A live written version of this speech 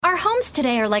homes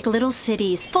today are like little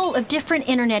cities, full of different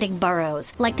interneting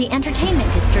boroughs, like the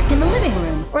entertainment district in the living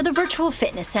room or the virtual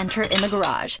fitness center in the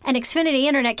garage. And Xfinity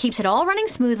Internet keeps it all running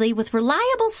smoothly with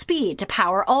reliable speed to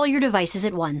power all your devices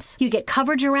at once. You get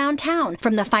coverage around town,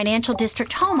 from the financial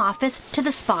district home office to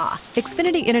the spa.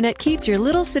 Xfinity Internet keeps your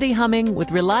little city humming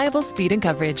with reliable speed and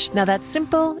coverage. Now that's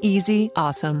simple, easy,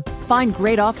 awesome. Find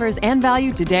great offers and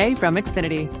value today from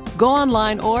Xfinity. Go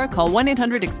online or call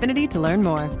 1-800-XFINITY to learn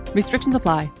more. Restrictions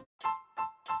apply.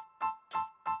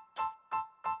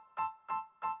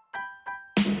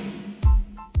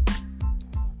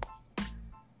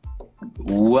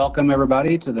 Welcome,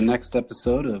 everybody, to the next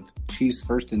episode of Chiefs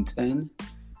First and 10.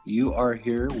 You are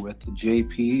here with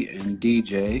JP and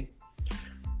DJ.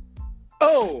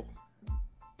 Oh,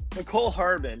 Mecole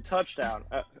Hardman, touchdown.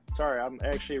 Sorry, I'm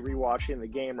actually rewatching the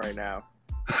game right now.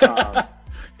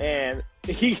 And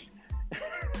that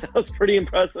was pretty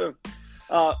impressive.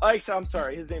 Actually, I'm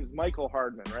sorry, his name's Michael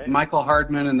Hardman, right? Michael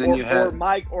Hardman, and then you had...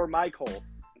 Or Michael.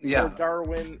 Yeah. Or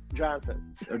Darwin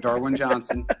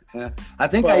Johnson. Yeah. I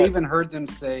think I even heard them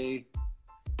say,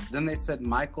 then they said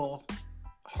Michael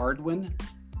Hardwin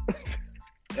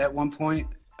at one point.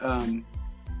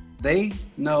 They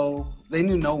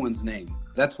knew no one's name.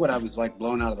 That's what I was like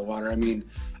blown out of the water. I mean,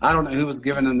 I don't know who was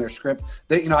giving them their script.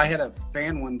 I had a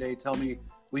fan one day tell me,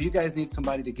 well, you guys need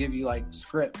somebody to give you like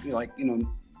script,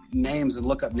 names and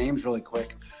look up names really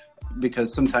quick,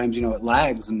 because sometimes, it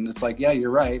lags, and it's like, yeah,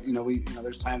 you're right.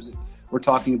 There's times that we're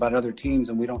talking about other teams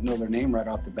and we don't know their name right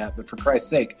off the bat, but for Christ's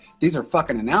sake, these are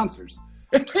fucking announcers.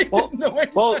 They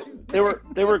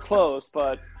were close,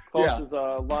 but close is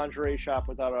a lingerie shop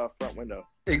without a front window.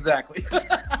 Exactly.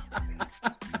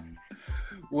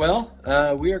 Well,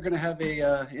 we are going to have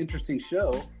a interesting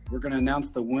show. We're going to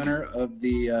announce the winner of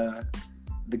the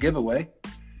giveaway,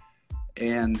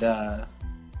 and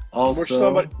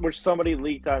also which somebody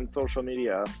leaked on social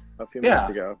media a few minutes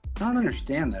ago. I don't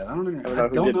understand that. I don't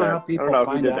know how people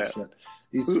find out shit.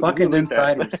 These fucking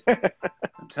insiders.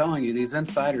 I'm telling you, these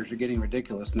insiders are getting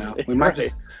ridiculous now. We might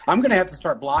I'm going to have to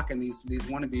start blocking these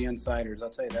wannabe insiders. I'll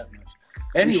tell you that much.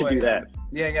 Anyway, you should do that.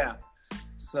 Yeah.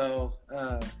 So,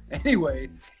 anyway,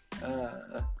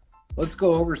 let's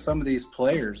go over some of these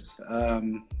players.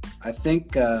 I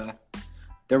think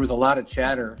there was a lot of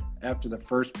chatter after the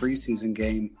first preseason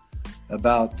game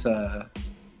about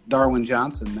Darwin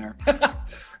Johnson there.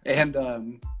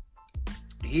 And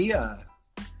he,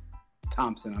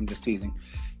 Thompson, I'm just teasing,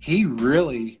 he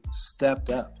really stepped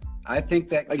up. I think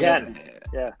that kid, again,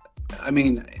 yeah. I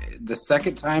mean, the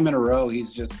second time in a row, he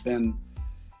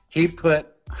put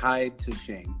Hyde to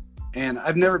shame. And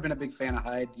I've never been a big fan of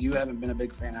Hyde. You haven't been a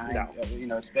big fan of Hyde.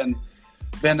 No. It's been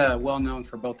well known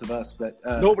for both of us, but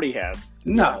nobody has.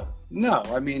 No.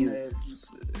 I mean,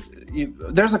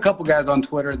 there's a couple guys on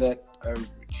Twitter that are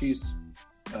Chiefs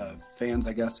fans,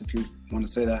 I guess, if you want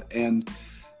to say that, and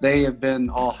they have been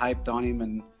all hyped on him.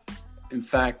 And in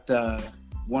fact,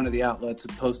 one of the outlets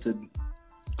had posted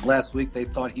last week they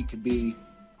thought he could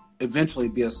eventually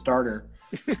be a starter,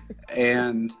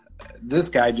 and this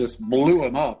guy just blew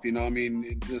him up.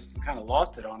 It just kind of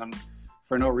lost it on him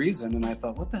for no reason. And I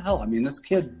thought, what the hell? I mean, this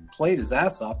kid played his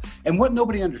ass off. And what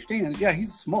nobody understands,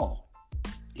 he's small.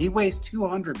 He weighs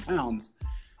 200 pounds,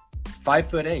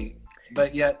 5'8",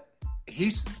 but yet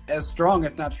he's as strong,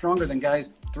 if not stronger, than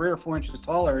guys 3 or 4 inches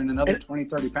taller and another 20,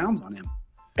 30 pounds on him.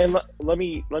 And let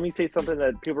me say something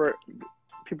that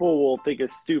people will think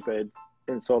is stupid.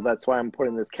 And so that's why I'm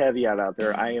putting this caveat out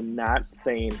there. I am not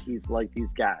saying he's like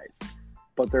these guys,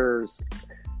 but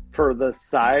for the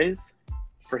size,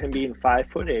 for him being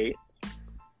 5'8"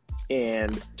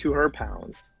 and 200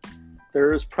 pounds,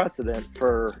 there is precedent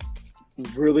for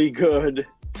really good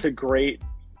to great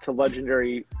to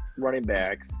legendary running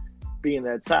backs being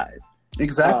that size.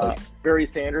 Exactly. Barry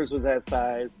Sanders was that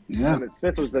size. Yeah. Emmitt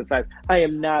Smith was that size. I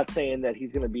am not saying that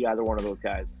he's going to be either one of those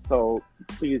guys. So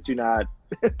please do not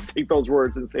take those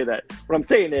words and say that. What I'm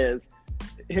saying is,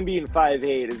 him being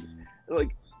 5'8" is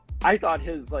like, I thought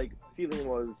his ceiling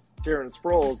was Darren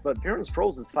Sproles, but Darren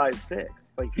Sproles is 5'6".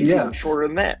 Like, he's even shorter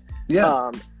than that.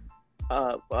 Yeah.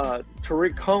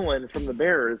 Tariq Cohen from the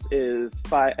Bears is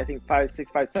 5'6",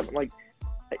 5'7". Like,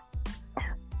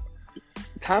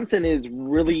 Thompson is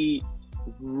really,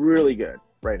 really good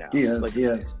right now. He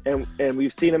is. And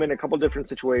we've seen him in a couple different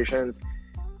situations.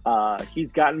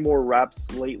 He's gotten more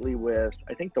reps lately with,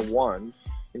 I think, the ones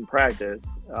in practice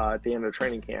at the end of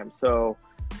training camp. So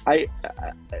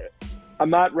I'm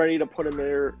not ready to put him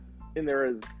in there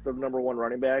as the number one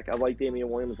running back. I like Damian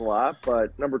Williams a lot,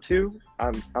 but number two,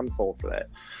 I'm sold for that.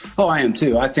 Oh, I am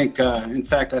too. I think, in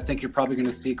fact, you're probably going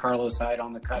to see Carlos Hyde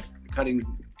on the cutting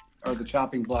the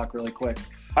chopping block really quick.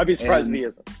 I'd be surprised if he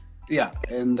isn't. Yeah,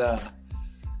 and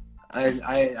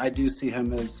I do see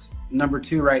him as number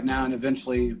 2 right now, and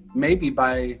eventually maybe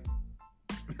by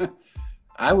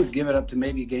I would give it up to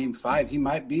maybe game 5. He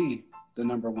might be the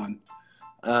number 1.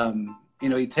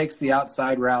 He takes the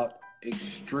outside route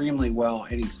extremely well,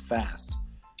 and he's fast.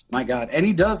 My God. And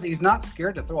he's not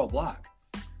scared to throw a block.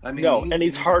 I mean, and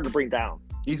he's hard to bring down.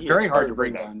 He's very hard to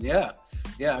bring down. Yeah.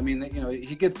 Yeah. I mean,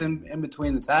 he gets in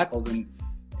between the tackles and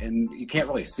you can't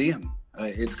really see him.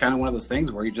 It's kind of one of those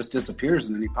things where he just disappears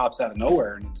and then he pops out of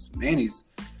nowhere. And he's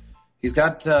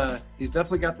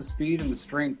definitely got the speed and the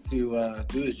strength to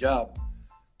do his job.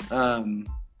 But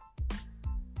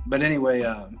anyway,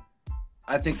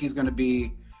 I think he's going to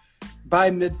be, by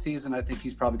midseason, I think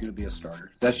he's probably going to be a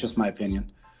starter. That's just my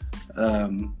opinion.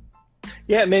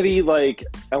 Yeah, maybe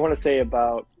I want to say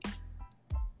about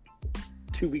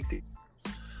 2 weeks ago,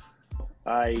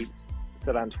 I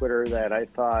said on Twitter that I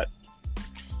thought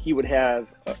he would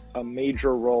have a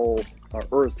major role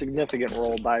or a significant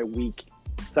role by week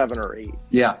 7 or 8.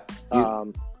 Yeah.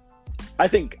 I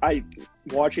think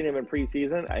watching him in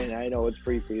preseason, and I know it's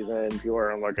preseason, and people are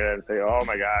going to look at it and say, oh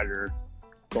my God, you're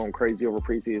going crazy over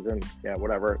preseason. Yeah,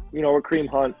 whatever. Kareem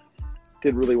Hunt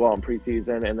did really well in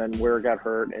preseason, and then Ware got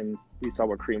hurt, and we saw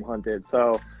what Kareem Hunt did.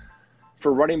 So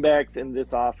for running backs in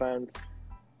this offense,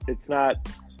 it's not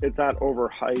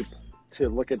overhyped to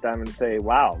look at them and say,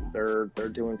 wow, they're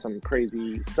doing some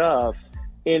crazy stuff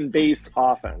in base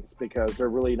offense, because they're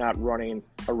really not running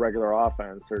a regular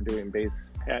offense. They're doing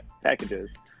base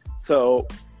packages. So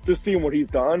just seeing what he's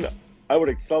done, I would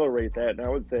accelerate that, and I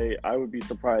would say I would be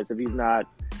surprised if he's not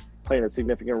playing a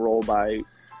significant role by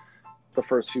the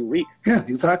first few weeks. Yeah,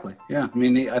 exactly. Yeah, I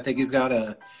mean, I think he's got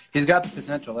the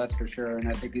potential, that's for sure, and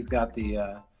I think he's got he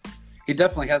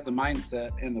definitely has the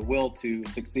mindset and the will to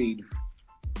succeed,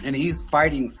 and he's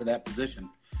fighting for that position.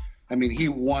 I mean, he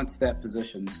wants that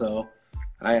position, so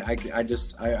I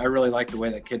really like the way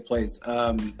that kid plays.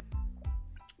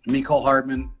 Mecole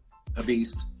Hardman, a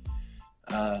beast,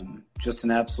 just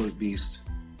an absolute beast,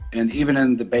 and even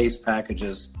in the base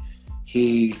packages,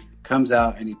 he comes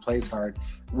out and he plays hard.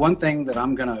 One thing that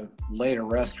I'm going to lay to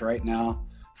rest right now,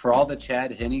 for all the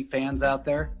Chad Henne fans out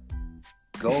there,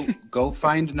 go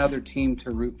find another team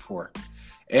to root for.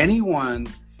 Anyone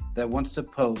that wants to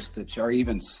post that, or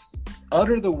even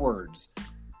utter the words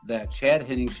that Chad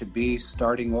Henne should be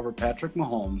starting over Patrick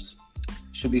Mahomes,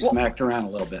 should be smacked around a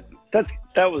little bit.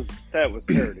 That was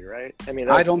parody, right? I mean,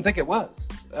 I don't think it was.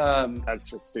 That's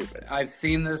just stupid. I've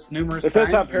seen this numerous times. If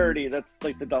that's not parody, that's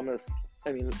like the dumbest.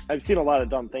 I mean, I've seen a lot of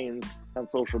dumb things on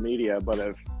social media, but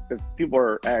if people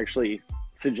are actually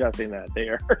suggesting that, they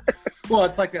are. Well,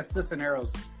 it's like that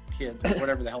Cisneros kid,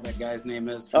 whatever the hell that guy's name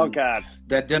is. Oh, God.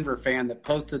 That Denver fan that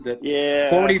posted that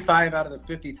 45 out of the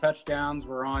 50 touchdowns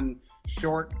were on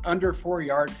short, under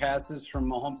 4-yard passes from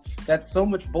Mahomes. That's so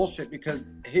much bullshit, because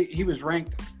he was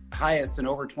ranked highest in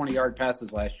over 20-yard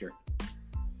passes last year.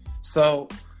 So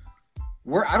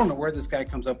I don't know where this guy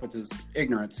comes up with his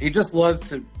ignorance. He just loves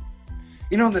to,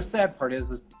 and the sad part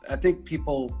is I think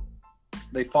people,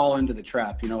 they fall into the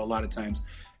trap, a lot of times.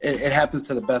 It happens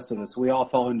to the best of us. We all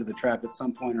fall into the trap at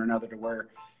some point or another, to where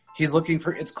he's looking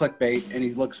for, it's clickbait, and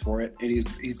he looks for it, and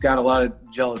he's got a lot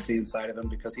of jealousy inside of him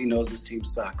because he knows his team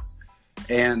sucks.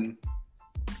 And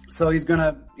so he's going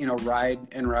to, ride,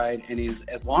 and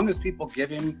as long as people give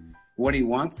him what he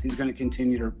wants, he's going to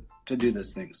continue to do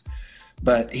these things.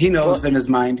 But he knows in his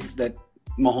mind that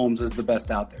Mahomes is the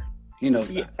best out there. He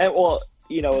knows that.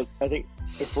 And I think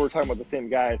if we're talking about the same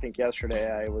guy, I think yesterday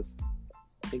I was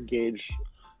engaged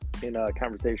in a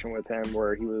conversation with him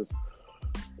where he was,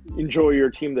 enjoy your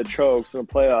team that chokes in the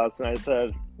playoffs. And I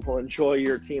said, well, enjoy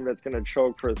your team that's going to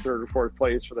choke for 3rd or 4th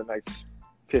place for the next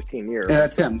 15 years. Yeah,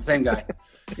 that's him. Same guy.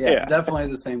 Yeah, definitely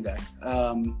the same guy.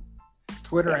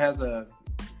 Twitter has a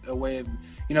way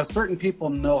of, certain people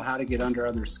know how to get under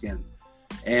other skin.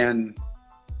 And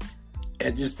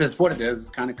it just is what it is.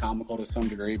 It's kind of comical to some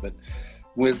degree, but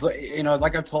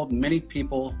like I've told many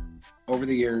people over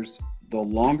the years, the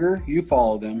longer you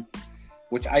follow them,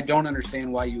 which I don't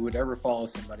understand why you would ever follow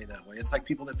somebody that way. It's like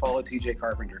people that follow TJ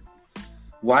Carpenter.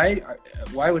 Why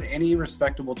would any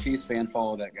respectable Chiefs fan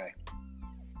follow that guy?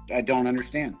 I don't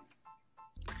understand.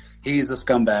 He's a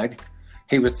scumbag.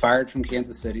 He was fired from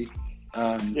Kansas City.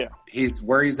 He's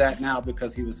where he's at now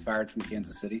because he was fired from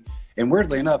Kansas City. And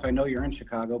weirdly enough, I know you're in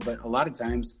Chicago, but a lot of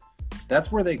times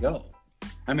that's where they go.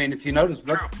 I mean, if you notice,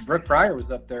 Brooke Pryor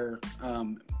was up there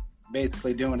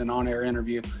basically doing an on-air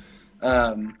interview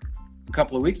a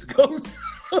couple of weeks ago.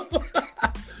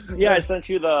 Yeah, I sent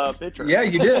you the picture. Yeah,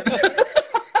 you did.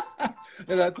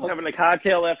 And I thought, having a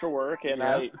cocktail after work, and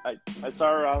Yeah. I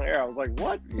saw her on there. I was like,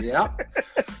 what? yeah.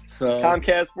 So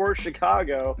Comcast Sports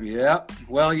Chicago. yeah.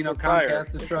 Well, Fire.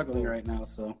 Comcast is struggling right now,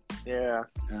 so Yeah.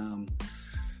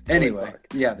 anyway, suck.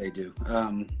 yeah, they do.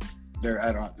 They're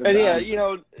I don't. And yeah,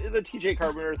 honestly- the TJ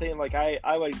Carpenter thing, like I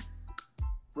like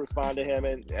respond to him,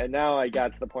 and now I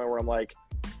got to the point where I'm like,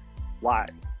 why?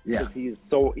 Yeah, Because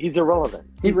he's irrelevant.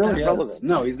 he He's really not is. relevant.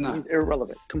 No, he's not. He's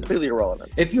irrelevant, completely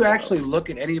irrelevant. If you actually look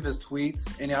at any of his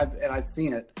tweets, and I've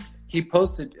seen it, he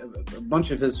posted a bunch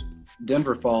of his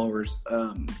Denver followers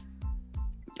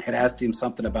had asked him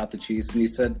something about the Chiefs, and he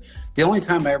said the only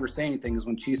time I ever say anything is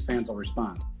when Chiefs fans will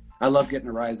respond. I love getting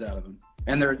a rise out of them,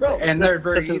 and they're very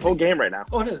That's his easy. whole game right now.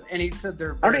 Oh, it is, and he said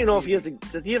they're. I don't very even know if easy.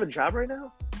 does he have a job right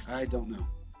now? I don't know.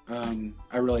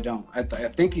 I really don't. I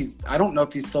think I don't know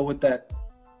if he's still with the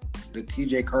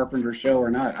TJ Carpenter show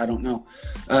or not. I don't know.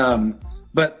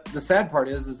 But the sad part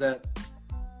is that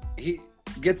he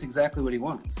gets exactly what he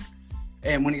wants.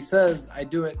 And when he says, I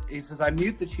do it, he says, I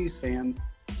mute the Chiefs fans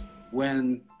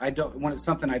when it's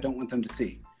something I don't want them to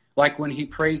see. Like when he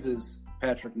praises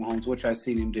Patrick Mahomes, which I've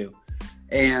seen him do.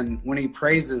 And when he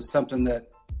praises something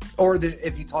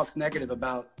if he talks negative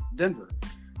about Denver,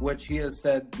 which he has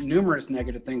said numerous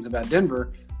negative things about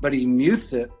Denver, but he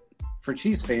mutes it for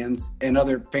Chiefs fans and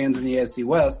other fans in the AFC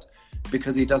West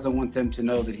because he doesn't want them to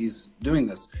know that he's doing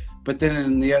this. But then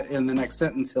in the next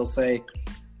sentence, he'll say,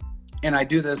 and I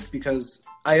do this because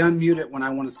I unmute it when I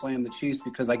want to slam the Chiefs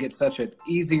because I get such an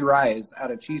easy rise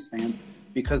out of Chiefs fans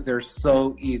because they're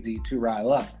so easy to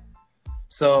rile up.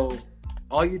 So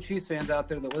all you Chiefs fans out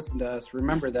there that listen to us,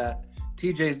 remember that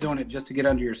TJ's doing it just to get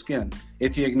under your skin.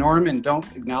 If you ignore him and don't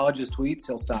acknowledge his tweets,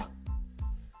 he'll stop.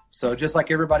 So just like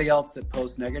everybody else that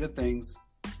posts negative things,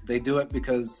 they do it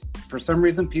because for some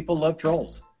reason people love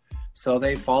trolls. So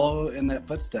they follow in that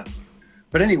footstep.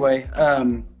 But anyway,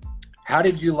 how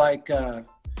did you like the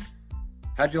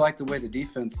way the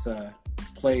defense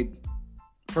played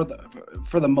for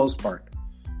the most part?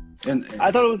 And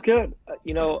I thought it was good.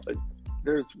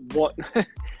 There's one.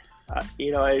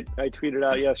 I tweeted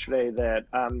out yesterday that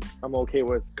I'm okay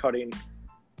with cutting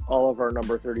all of our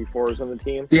number 34s on the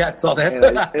team. yeah, I saw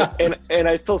that. and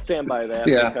I still stand by that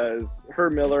because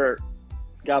Herb Miller,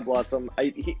 God bless him,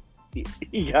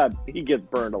 he gets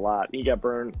burned a lot. He got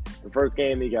burned the first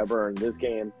game. He got burned this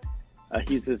game.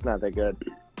 He's just not that good.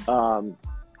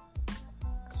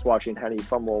 Just watching Henny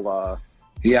fumble.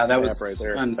 Yeah, that was right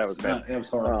there. That was bad. That was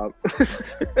horrible.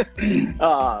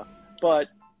 But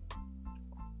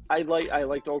I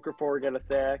liked Okafor get a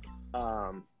sack.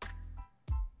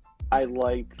 I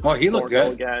liked. Oh, he looked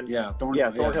Thornhill good again. Yeah,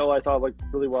 Thornhill. Thornhill I thought looked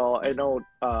really well. I know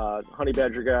Honey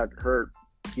Badger got hurt.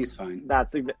 He's fine.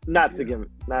 Not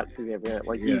significant.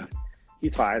 Like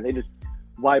he's fine. They just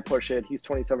why push it? He's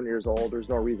 27 years old. There's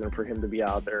no reason for him to be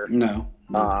out there. No.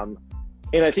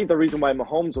 And I think the reason why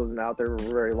Mahomes wasn't out there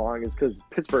very long is because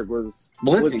Pittsburgh was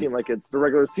blitzing like it's the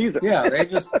regular season. Yeah,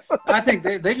 I think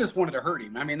they just wanted to hurt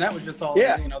him. I mean, that was just all.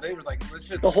 Yeah. They were like, let's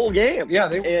just the whole game. Yeah,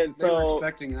 they were so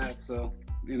expecting that. So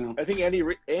I think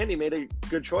Andy made a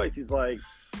good choice. He's like,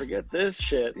 forget this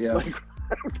shit. Yeah. Like,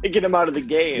 I'm taking him out of the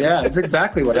game. Yeah, it's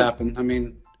exactly what happened. I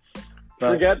mean,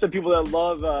 forget the people that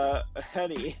love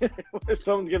Henny. If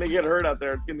someone's gonna get hurt out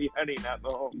there, it's gonna be Henny, not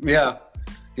Mahomes.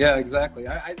 Yeah, exactly.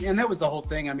 And that was the whole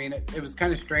thing. I mean, it was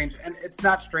kind of strange, and it's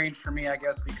not strange for me, I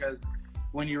guess, because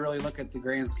when you really look at the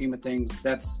grand scheme of things,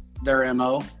 that's their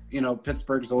MO.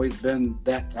 Pittsburgh's always been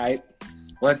that tight.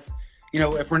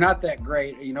 If we're not that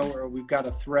great, or we've got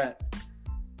a threat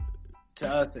to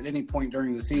us at any point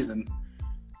during the season,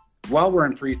 while we're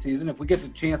in preseason, if we get the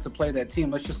chance to play that team,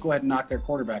 let's just go ahead and knock their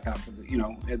quarterback out.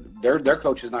 Their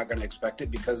coach is not going to expect it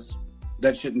because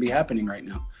that shouldn't be happening right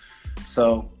now.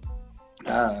 So.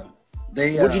 What do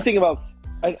you think about?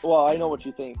 I know what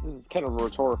you think. This is kind of a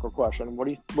rhetorical question. What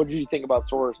did you think about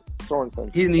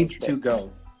Sorensen? He needs to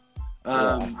go.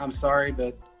 I'm sorry,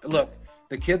 but look,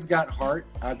 the kid's got heart.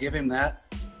 I'll give him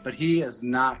that, but he is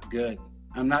not good.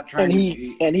 I'm not trying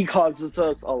and he causes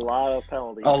us a lot of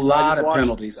penalties.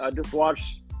 Penalties. I just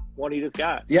watched one he just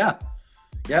got. Yeah.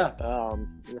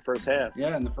 In the first half.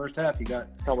 Yeah, in the first half he got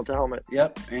helmet to helmet.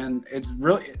 Yep, and it's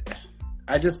really,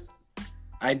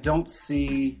 I don't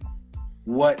see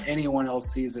what anyone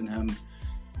else sees in him.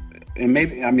 And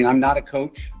I'm not a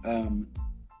coach,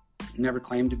 never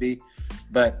claimed to be,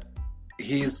 but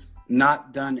he's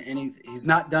not done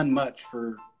much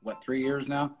for 3 years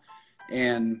now.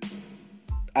 And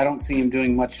I don't see him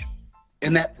doing much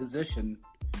in that position.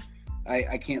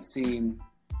 I can't see him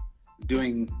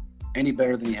doing any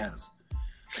better than he has.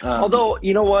 Although,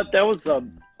 you know what, that was,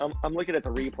 I'm looking at the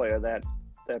replay of that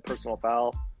personal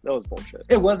foul. That was bullshit.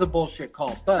 It was a bullshit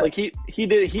call, but like he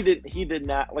did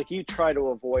not, like, he tried to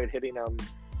avoid hitting him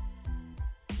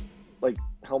like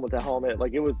helmet to helmet,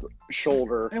 like it was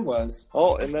shoulder. It was.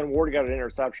 Oh, and then Ward got an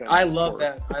interception. I love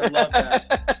that. I love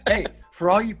that. Hey, for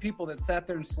all you people that sat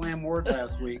there and slammed Ward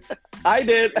last week, I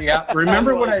did. Yeah,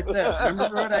 remember what I said.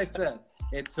 Remember what I said.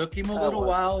 It took him a little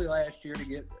while last year to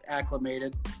get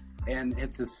acclimated, and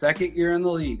it's his second year in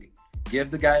the league.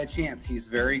 Give the guy a chance. He's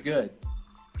very good.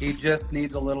 He just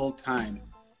needs a little time.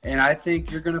 And I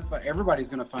think everybody's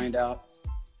going to find out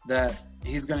that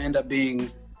he's going to end up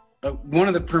being one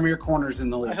of the premier corners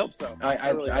in the league. I hope so.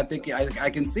 I think I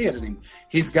can see it in him.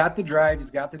 He's got the drive.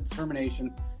 He's got the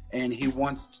determination, and he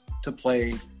wants to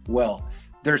play well.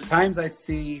 There's times I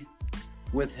see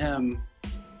with him,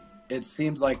 it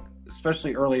seems like,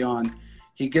 especially early on,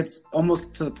 he gets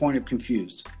almost to the point of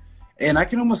confused. And I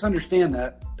can almost understand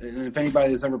that. And if anybody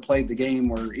that's ever played the game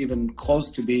or even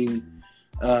close to being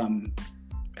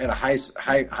at a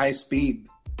high speed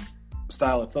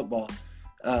style of football,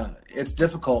 it's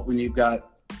difficult when you're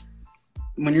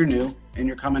new and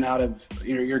you're coming out of,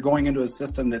 you're going into a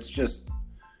system that's just,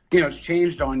 it's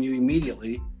changed on you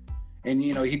immediately. And,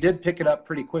 he did pick it up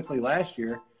pretty quickly last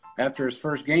year. After his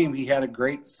first game, he had a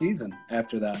great season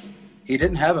after that. He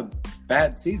didn't have a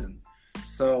bad season.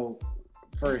 So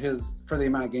for the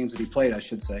amount of games that he played, I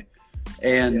should say.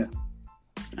 And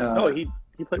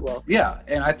he played well. Yeah,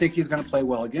 and I think he's going to play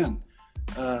well again.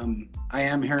 I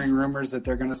am hearing rumors that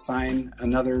they're going to sign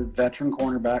another veteran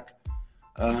cornerback.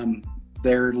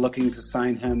 They're looking to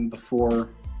sign him before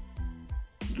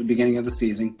the beginning of the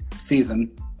season.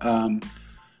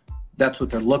 That's what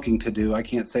they're looking to do. I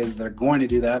can't say that they're going to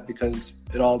do that because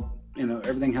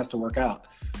everything has to work out.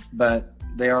 But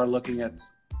they are looking at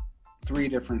 3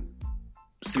 different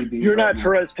CBs. You're not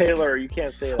Therese Paylor. You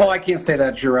can't say that. Oh, I can't say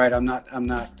that. You're right. I'm not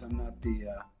the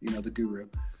the guru.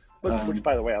 Which,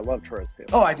 by the way, I love Therese Paylor.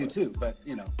 Oh, I do too. But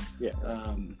yeah.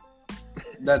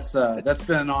 That's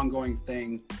been an ongoing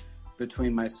thing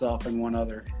between myself and one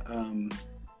other.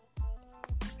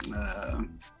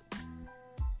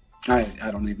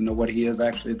 I don't even know what he is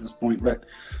actually at this point, but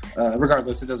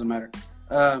regardless, it doesn't matter.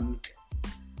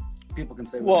 People can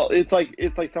say. Well, it's like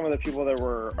some of the people that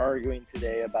were arguing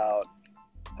today about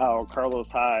how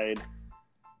Carlos Hyde,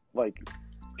 like,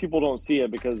 people don't see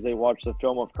it because they watch the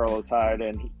film of Carlos Hyde,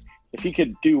 and if he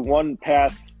could do one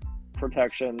pass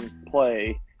protection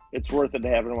play, it's worth it to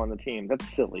have him on the team. That's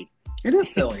silly. It is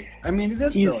silly. I mean, it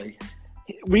is silly.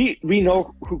 We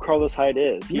know who Carlos Hyde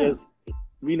is.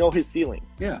 We know his ceiling.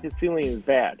 Yeah. His ceiling is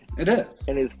bad. It is.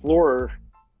 And his floor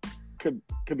could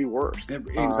be worse.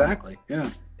 Exactly. Yeah.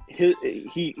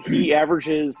 He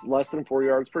averages less than 4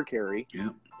 yards per carry. Yeah.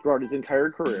 Throughout his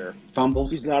entire career. Fumbles.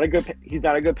 He's not a good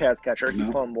pass catcher. He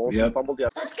fumbles. Yep. He fumbled.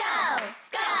 Yep. Let's go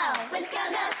with Go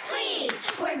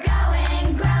Squeeze. We're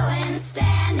going, growing,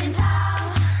 standing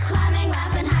tall, climbing,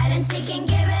 laughing, hide and seeking,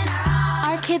 giving our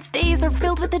all. Our kids' days are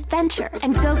filled with adventure,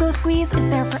 and Go Squeeze is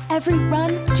there for every run,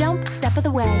 jump, step of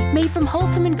the way. Made from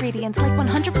wholesome ingredients like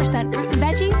 100% fruit and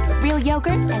veggies, real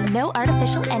yogurt, and no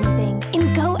artificial anything.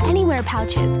 In Go Anywhere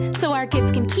pouches, so our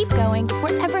kids can keep going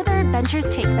wherever their adventures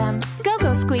take them. Go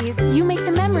Squeeze. You make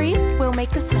the memories, we'll make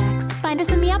the snacks. Find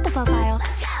us in the applesauce aisle.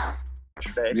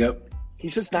 Let's go. Yep.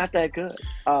 He's just not that good.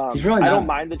 He's really not. I don't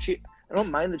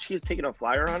mind the Chiefs taking a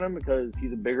flyer on him because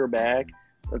he's a bigger back.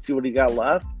 Let's see what he got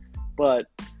left. But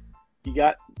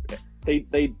I think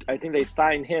they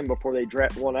signed him before they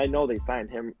draft. Well, I know they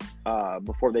signed him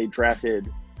before they drafted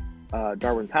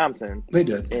Darwin Thompson. They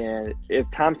did. And if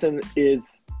Thompson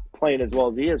is playing as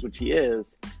well as he is, which he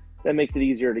is, that makes it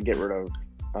easier to get rid of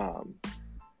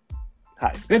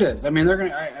Hyde. It is. I mean, they're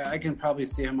gonna. I can probably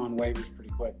see him on waivers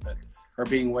pretty quick, or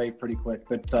being waived pretty quick.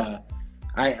 But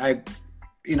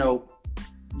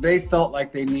they felt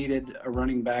like they needed a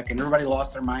running back, and everybody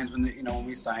lost their minds when when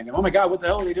we signed him. Oh my God, what the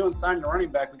hell are they doing signing a running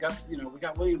back? We got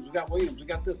Williams, we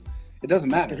got this. It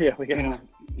doesn't matter. Yeah, we got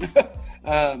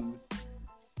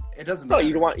it doesn't matter. No,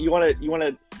 you want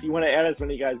to add as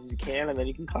many guys as you can, and then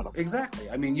you can cut them. Exactly.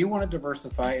 I mean, you want to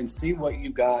diversify and see what you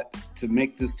got to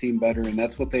make this team better, and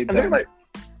that's what they've done.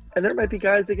 There might be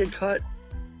guys that get cut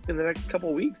in the next couple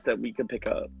of weeks that we could pick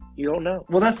up. You don't know.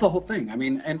 Well, that's the whole thing. I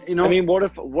mean, what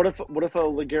if a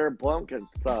LeGarrette Blount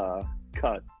gets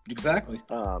cut? Exactly.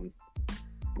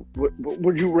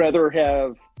 Would you rather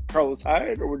have Carlos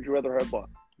Hyde or would you rather have Blount?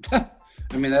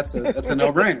 I mean, that's a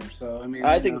no-brainer. So I mean,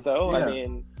 I think so. Yeah. I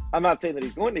mean, I'm not saying that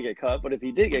he's going to get cut, but if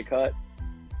he did get cut,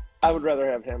 I would rather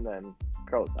have him than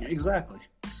Carlos Hyde. Exactly.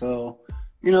 So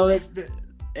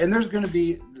and there's going to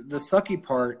be the sucky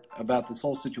part about this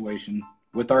whole situation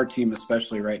with our team,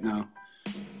 especially right now,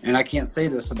 and I can't say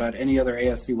this about any other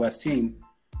AFC West team.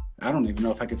 I don't even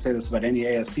know if I could say this about any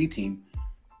AFC team.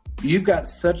 You've got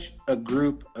such a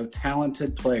group of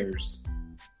talented players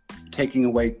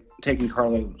taking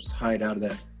Carlos Hyde out of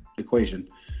that equation.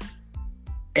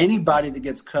 Anybody that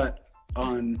gets cut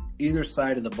on either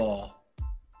side of the ball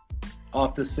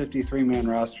off this 53-man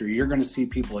roster, you're going to see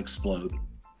people explode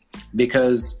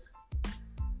because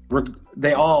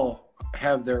they all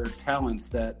have their talents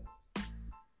that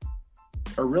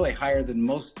are really higher than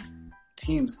most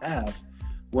teams have,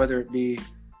 whether it be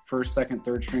first, second,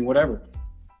 third string, whatever.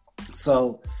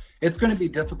 So it's going to be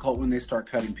difficult when they start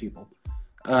cutting people.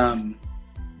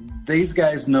 These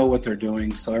guys know what they're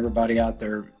doing, so everybody out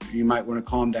there, you might want to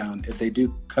calm down. If they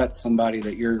do cut somebody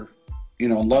that you're,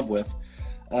 in love with,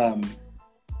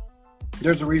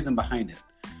 there's a reason behind it.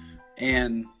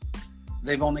 And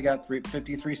they've only got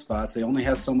 53 spots. They only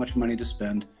have so much money to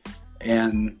spend,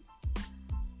 and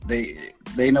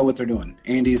they know what they're doing.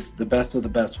 Andy's the best of the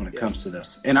best when it comes to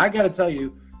this. And I got to tell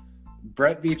you,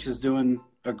 Brett Veach is doing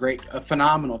a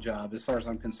phenomenal job as far as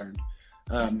I'm concerned.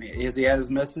 Has he had his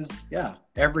misses? Yeah.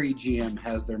 Every GM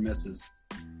has their misses,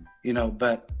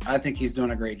 but I think he's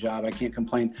doing a great job. I can't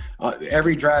complain.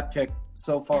 Every draft pick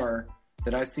so far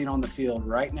that I've seen on the field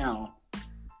right now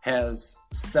has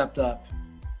stepped up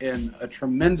in a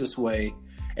tremendous way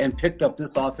and picked up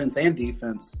this offense and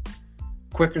defense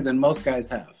quicker than most guys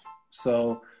have.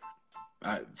 So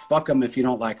fuck them if you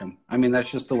don't like them. I mean,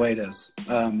 that's just the way it is.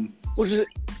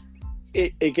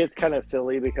 It gets kind of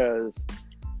silly because,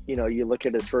 you look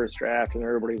at his first draft and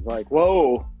everybody's like,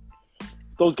 whoa,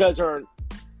 those guys aren't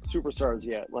superstars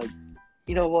yet. Like,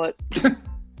 you know what?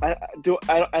 I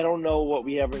don't know what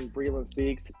we have in Breland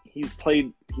Speaks. He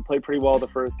played pretty well the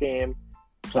first game.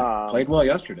 Played well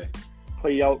yesterday.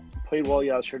 Played well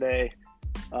yesterday.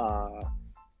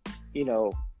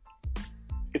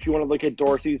 If you want to look at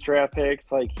Dorsey's draft picks,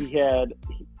 like he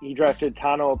drafted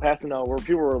Tano Passano, where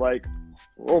people were like,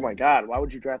 oh my God, why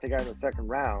would you draft the guy in the second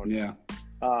round? Yeah.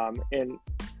 And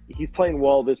he's playing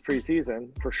well this preseason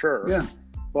for sure. Yeah.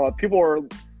 But people were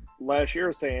last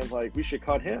year saying like we should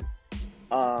cut him.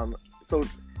 So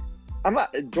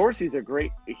Dorsey's a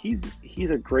great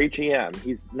GM.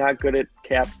 He's not good at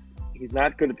cap. He's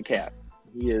not good at the cap.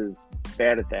 He is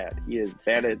bad at that. He is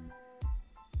bad at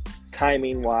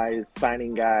timing wise,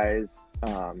 signing guys,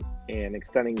 and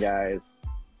extending guys.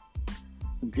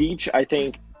 Veach, I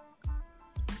think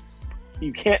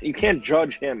you can't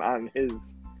judge him on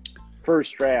his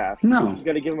first draft. No. You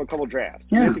got to give him a couple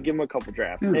drafts. Yeah. You have to give him a couple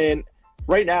drafts. Yeah. And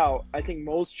right now, I think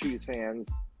most Chiefs fans,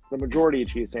 the majority of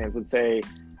Chiefs fans would say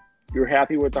you're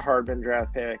happy with the Hardman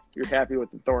draft pick. You're happy with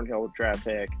the Thornhill draft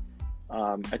pick.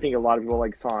 I think a lot of people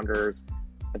like Saunders.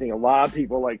 I think a lot of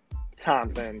people like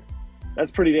Thompson.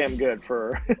 That's pretty damn good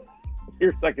for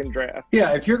your second draft.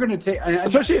 Yeah, if you're going to take,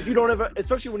 especially if you don't have,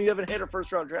 especially when you haven't had a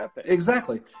first round draft pick.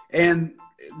 Exactly, and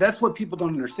that's what people don't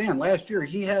understand. Last year,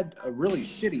 he had a really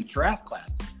shitty draft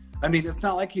class. I mean, it's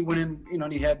not like he went in,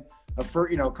 and he had a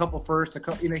couple first,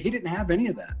 he didn't have any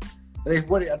of that.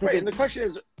 And the question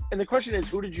is,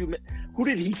 who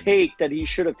did he take that he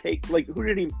should have taken? Like, who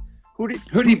did he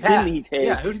pass? Didn't he take?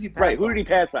 Yeah, who did he pass? Right, who did he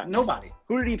pass on? Nobody.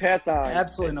 Who did he pass on?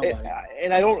 Absolutely nobody.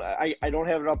 And I don't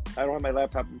have it up. I don't have my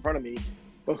laptop in front of me.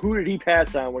 But who did he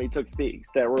pass on when he took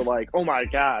Speaks that were like, oh my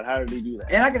God, how did he do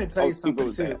that? And I got to tell you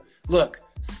something too. Look,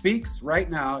 Speaks right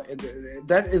now,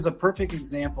 that is a perfect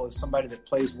example of somebody that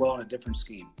plays well in a different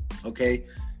scheme. Okay,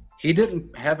 he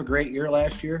didn't have a great year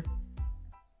last year,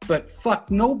 but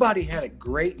fuck, nobody had a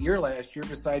great year last year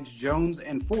besides Jones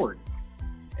and Ford.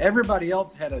 Everybody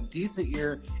else had a decent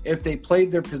year if they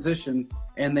played their position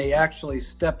and they actually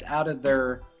stepped out of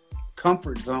their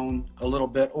comfort zone a little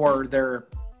bit or their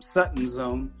Sutton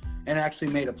zone and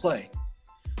actually made a play.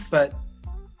 But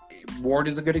Ward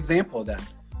is a good example of that.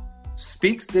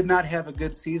 Speaks did not have a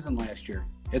good season last year.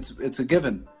 It's a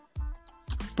given.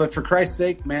 But for Christ's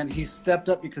sake, man, he stepped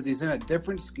up because he's in a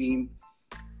different scheme.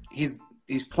 He's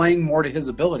playing more to his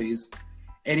abilities,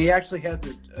 and he actually has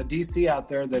a DC out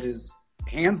there that is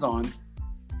hands-on,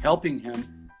 helping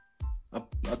him,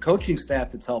 a coaching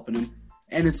staff that's helping him,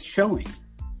 and it's showing.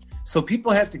 So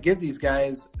people have to give these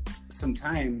guys some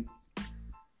time,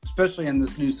 especially in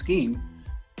this new scheme.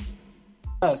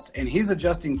 And he's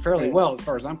adjusting fairly well as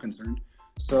far as I'm concerned.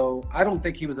 So I don't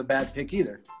think he was a bad pick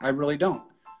either. I really don't.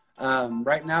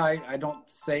 Right now, I don't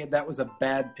say that was a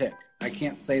bad pick. I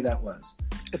can't say that was.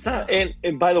 It's not.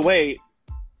 And by the way,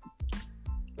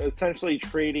 essentially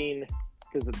trading,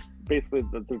 because basically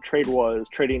the trade was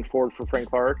trading Ford for Frank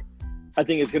Clark. I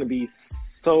think it's going to be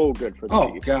so good for the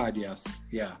Chiefs. Oh, God, yes.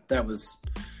 Yeah, that was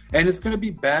 – and it's going to be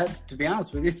bad, to be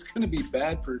honest with you. It's going to be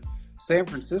bad for San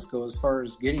Francisco as far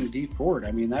as getting D Ford.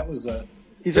 I mean, that was a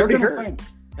He's already hurt.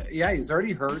 Yeah, he's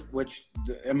already hurt. Which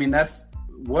I mean, that's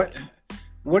what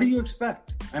do you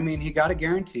expect? I mean, he got a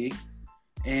guarantee,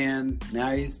 and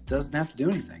now he doesn't have to do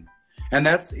anything, and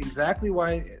that's exactly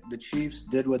why the Chiefs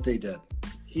did what they did.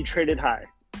 He traded high.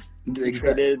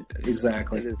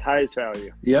 Exactly. At his highest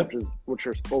value. Yep. Which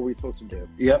is what we're supposed to do.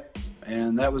 Yep.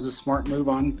 And that was a smart move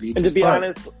on Veach's And to be part.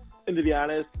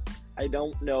 honest, I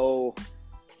don't know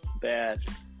that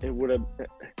it would have.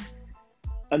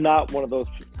 I'm not one of those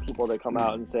people that come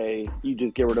out and say you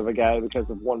just get rid of a guy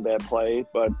because of one bad play,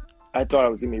 but I thought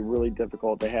it was going to be really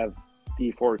difficult to have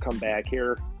D Ford come back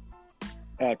here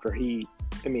after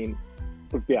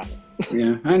let's be honest.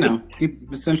 Yeah, I know. He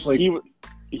essentially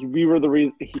we were the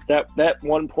reason that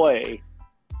one play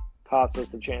cost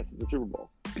us a chance at the Super Bowl.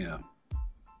 Yeah.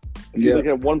 If you look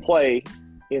at one play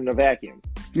in a vacuum.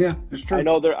 Yeah, it's true. I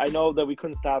know that we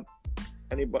couldn't stop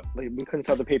anybody. We couldn't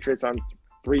stop the Patriots on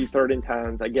 3 3rd and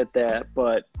 10s. I get that,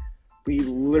 but we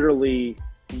literally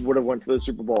would have went to the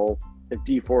Super Bowl if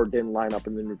D Ford didn't line up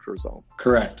in the neutral zone.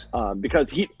 Correct. Because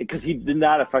he did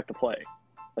not affect the play.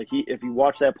 If you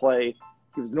watch that play,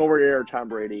 he was nowhere near Tom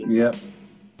Brady. Yep.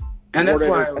 And that's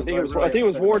why I think it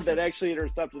was Ward that actually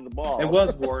intercepted the ball. It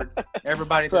was Ward.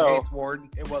 Everybody that hates Ward,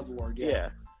 it was Ward. Yeah.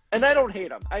 And I don't hate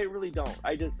him. I really don't.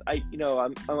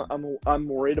 I'm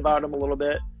worried about him a little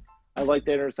bit. I liked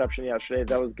the interception yesterday.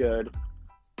 That was good.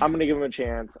 I'm going to give him a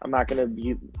chance. I'm not going to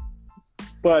be,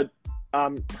 but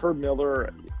Herb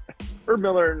Miller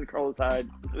and Carlos Hyde,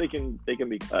 they can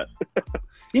be cut.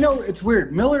 It's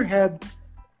weird. Miller had,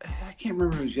 I can't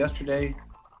remember if it was yesterday.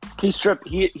 He stripped.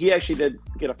 He actually did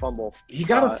get a fumble. He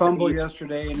got a fumble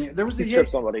yesterday, and there was he stripped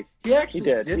somebody. He actually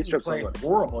didn't play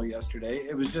horrible yesterday.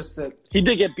 It was just that he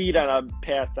did get beat on a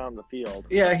pass down the field.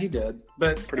 Yeah, he did.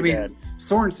 But pretty bad.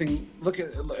 Sorensen,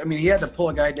 he had to pull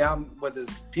a guy down with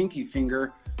his pinky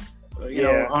finger,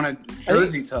 on a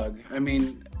jersey tug.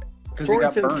 Because he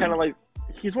got burned. Kind of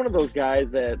he's one of those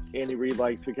guys that Andy Reid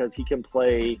likes because he can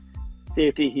play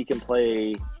safety, he can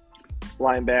play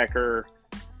linebacker.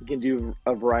 He can do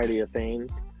a variety of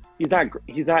things. He's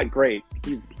not great.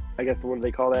 He's, I guess, what do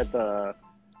they call that?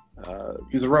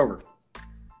 He's a rover.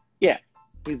 Yeah,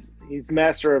 he's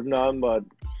master of none, but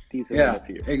decent in a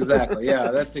few. Exactly.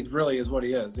 Yeah, that's really is what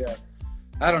he is. Yeah,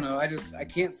 I don't know. I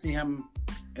can't see him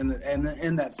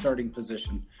in that starting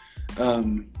position.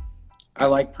 I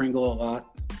like Pringle a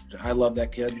lot. I love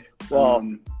that kid.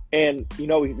 Well, and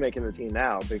he's making the team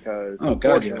now because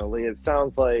unfortunately it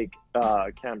sounds like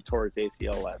Cam tore his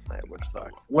ACL last night, which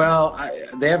sucks. Well,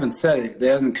 they haven't said it. They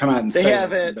haven't come out and said it. They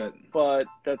haven't, but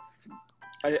that's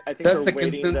I think that's the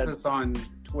consensus on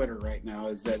Twitter right now.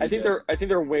 Is that I think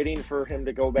they're waiting for him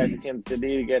to go back to Kansas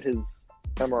City to get his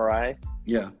MRI.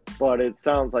 Yeah, but it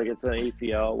sounds like it's an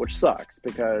ACL, which sucks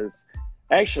because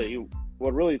actually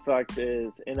what really sucks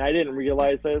is, and I didn't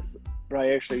realize this, but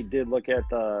I actually did look at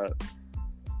the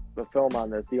film on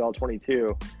this, the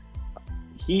All-22.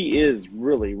 He is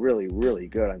really, really, really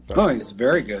good on stuff. Oh, he's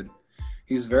very good.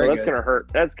 He's very good. That's going to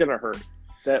hurt. That's going to hurt.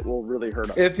 That will really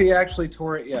hurt him. If he actually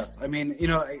tore it, yes.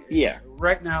 Yeah.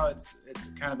 Right now it's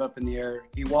kind of up in the air.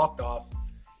 He walked off.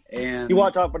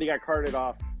 But he got carted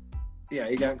off. Yeah,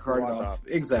 he got carted off.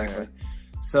 Exactly.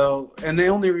 Yeah. So, and the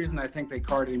only reason I think they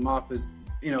carted him off is,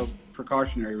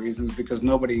 precautionary reasons, because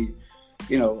nobody,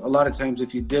 a lot of times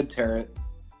if you did tear it,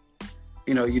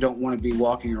 you don't want to be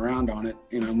walking around on it,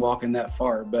 and walking that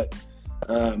far. But,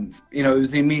 it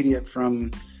was immediate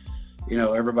from,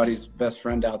 everybody's best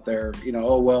friend out there,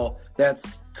 that's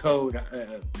code.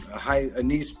 A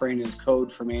knee sprain is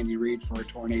code from Andy Reid for a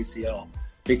torn ACL,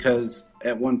 because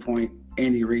at one point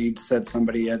Andy Reid said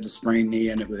somebody had a sprained knee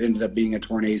and it ended up being a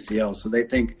torn ACL. So they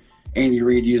think Andy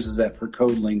Reid uses that for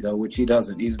code lingo, which he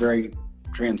doesn't. He's very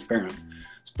transparent.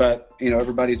 But,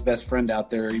 everybody's best friend out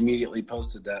there immediately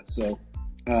posted that. So,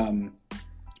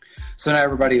 so now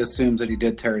everybody assumes that he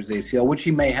did tear his ACL, which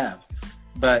he may have,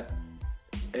 but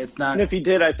it's not. And if he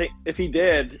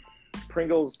did,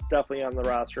 Pringle's definitely on the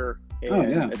roster.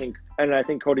 And I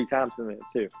think Cody Thompson is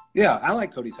too. Yeah, I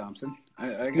like Cody Thompson.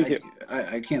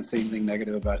 I can't say anything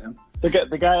negative about him.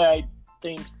 The guy I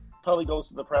think probably goes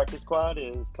to the practice squad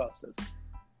is Costas,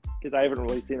 because I haven't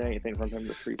really seen anything from him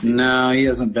this preseason. No, he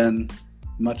hasn't been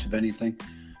much of anything.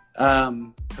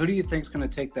 Who do you think is going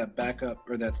to take that backup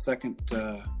or that second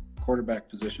quarterback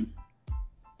position?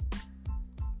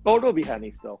 Oh, it'll be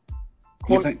Henny still.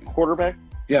 Quarterback?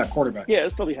 Yeah, quarterback. Yeah,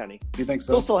 it'll still be Henny. You think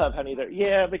so? They'll still have Henny there.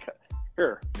 Yeah, because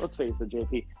let's face it,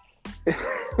 JP.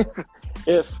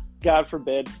 If God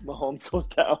forbid Mahomes goes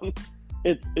down,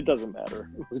 it doesn't matter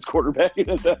who's quarterbacking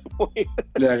at that point.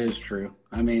 That is true.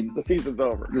 I mean, The season's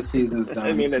over. the season's done.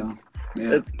 I mean,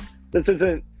 so, this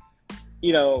isn't,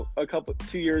 2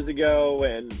 years ago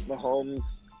when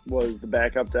Mahomes was the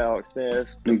backup to Alex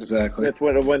Smith. Exactly. Smith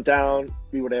would have went down,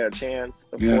 we would have had a chance,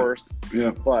 of course. Yeah.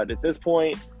 But at this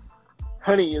point,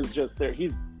 Honey is just there.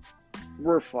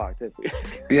 We're fucked.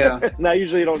 Yeah. Now,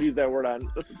 usually you don't use that word on.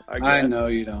 I know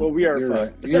you don't. Well, we are You're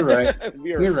fucked. right. You're right.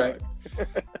 You're right.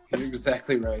 You're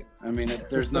exactly right. I mean,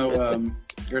 there's no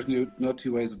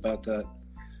two ways about that.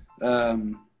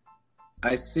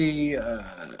 I see.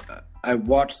 I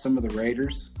watched some of the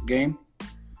Raiders game.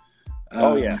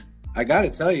 Oh yeah. I got to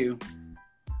tell you,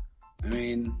 I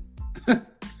mean,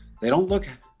 they don't look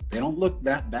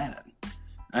that bad.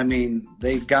 I mean,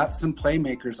 they got some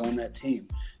playmakers on that team.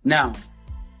 Now,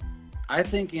 I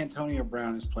think Antonio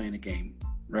Brown is playing a game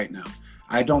right now.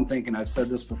 I don't think, and I've said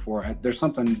this before, there's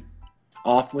something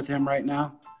off with him right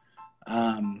now.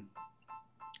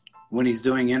 When he's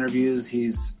doing interviews,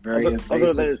 he's very evasive.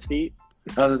 Other than his feet?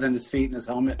 Other than his feet and his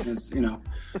helmet and his,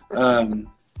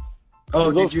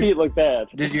 those feet look bad.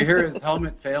 Did you hear his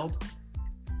helmet failed?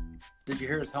 Did you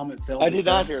hear his helmet failed? I did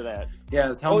not hear that. Yeah,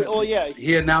 his helmet. Oh yeah.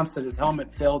 He announced that his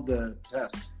helmet failed the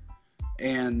test,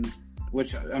 and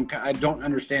which I don't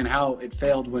understand how it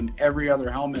failed when every other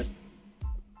helmet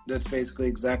that's basically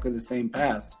exactly the same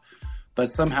passed, but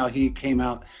somehow he came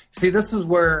out. See, this is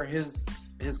where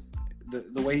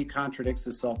the way he contradicts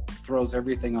himself throws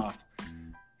everything off.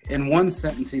 In one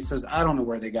sentence, he says, I don't know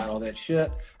where they got all that shit.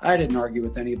 I didn't argue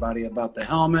with anybody about the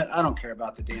helmet. I don't care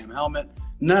about the damn helmet.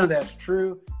 None of that's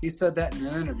true. He said that in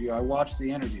an interview. I watched the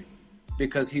interview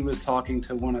because he was talking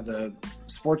to one of the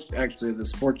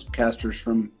sportscasters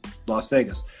from Las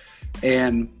Vegas.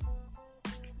 And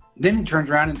then he turns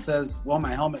around and says, well,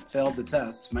 my helmet failed the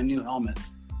test, my new helmet.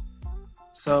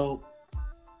 So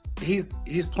he's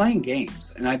playing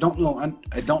games, and I don't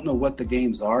know what the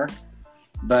games are,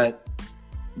 but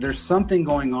there's something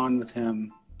going on with him,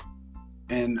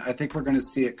 and I think we're going to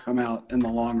see it come out in the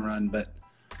long run. But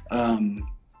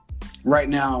right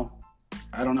now,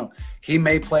 I don't know. He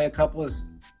may play a couple of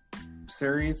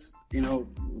series,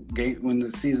 when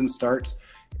the season starts.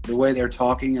 The way they're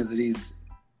talking is that he's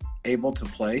able to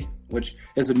play, which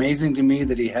is amazing to me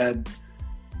that he had,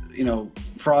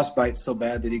 frostbite so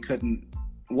bad that he couldn't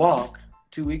walk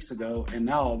 2 weeks ago, and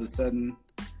now all of a sudden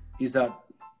he's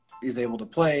able to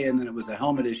play, and then it was a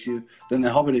helmet issue. Then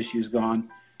the helmet issue is gone,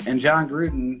 and John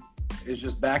Gruden is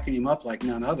just backing him up like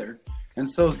none other, and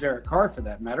so is Derek Carr for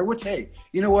that matter. Which, hey,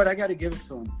 you know what? I got to give it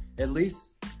to him. At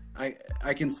least I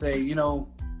can say,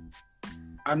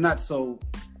 I'm not so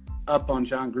up on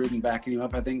John Gruden backing him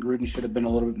up. I think Gruden should have been a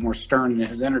little bit more stern in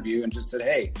his interview and just said,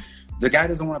 hey, the guy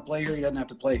doesn't want to play here. He doesn't have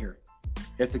to play here.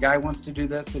 If the guy wants to do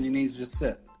this, then he needs to just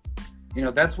sit.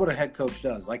 That's what a head coach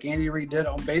does. Like Andy Reid did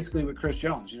basically with Chris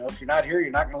Jones. If you're not here,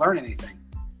 you're not going to learn anything.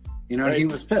 Right. And he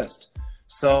was pissed.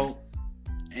 So,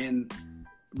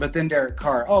 but then Derek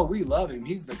Carr, oh, we love him.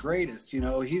 He's the greatest.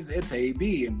 It's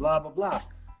AB and blah, blah, blah.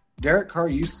 Derek Carr,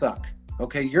 you suck.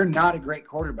 Okay, you're not a great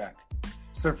quarterback.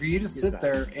 So for you to sit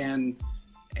there and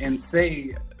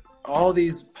say all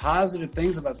these positive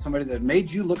things about somebody that made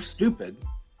you look stupid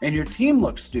and your team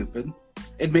look stupid,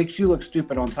 it makes you look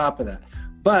stupid on top of that.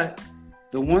 But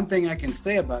the one thing I can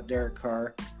say about Derek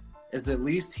Carr is at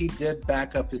least he did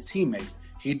back up his teammate.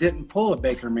 He didn't pull a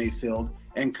Baker Mayfield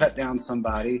and cut down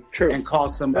somebody and call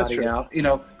somebody out.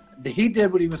 He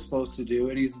did what he was supposed to do,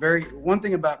 and he's one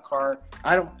thing about Carr,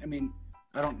 I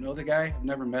don't know the guy. I've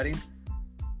never met him.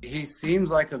 He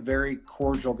seems like a very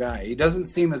cordial guy. He doesn't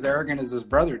seem as arrogant as his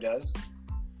brother does.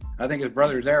 I think his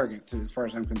brother is arrogant too, as far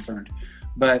as I'm concerned.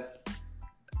 But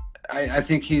I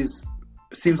think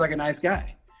seems like a nice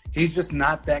guy. He's just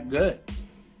not that good.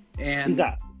 And he's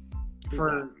not.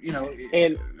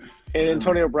 And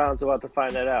Antonio Brown's about to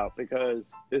find that out,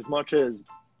 because as much as,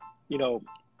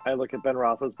 I look at Ben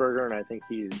Roethlisberger and I think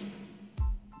he's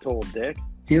a total dick.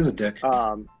 He is a dick.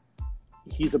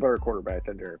 He's a better quarterback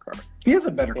than Derek Carr. He is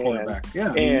a better quarterback,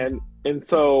 yeah. And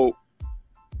so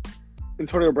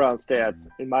Antonio Brown's stats,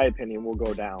 in my opinion, will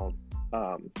go down.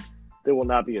 They will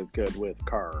not be as good with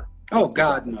Carr. Oh,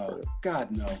 God, no. God,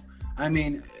 no. I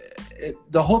mean,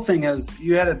 the whole thing is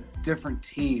you had a different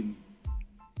team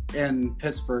in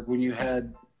Pittsburgh when you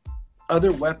had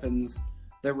other weapons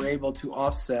that were able to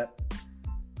offset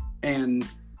and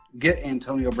get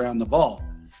Antonio Brown the ball.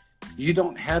 You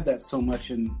don't have that so much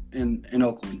in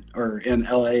Oakland or in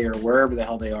LA or wherever the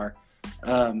hell they are.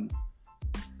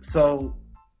 So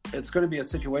it's going to be a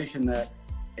situation that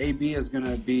AB is going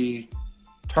to be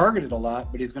targeted a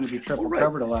lot, but he's going to be triple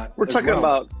covered a lot. We're talking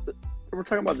about we're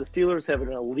talking about the Steelers have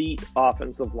an elite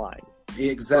offensive line.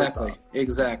 Exactly.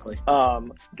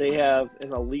 They have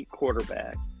an elite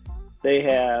quarterback. They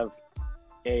have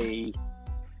a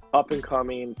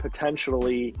up-and-coming,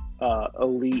 potentially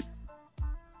elite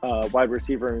wide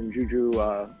receiver in Juju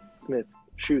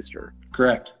Smith-Schuster.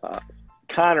 Correct.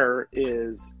 Connor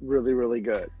is really, really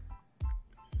good.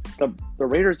 The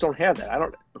Raiders don't have that.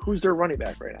 Who's their running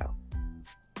back right now?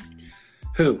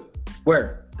 Who?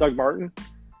 Where? Doug Martin?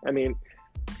 I mean,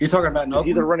 you're talking about is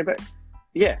he the running back?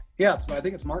 Yeah. Yeah, I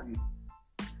think it's Martin.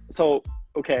 So,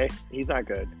 okay, he's not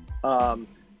good.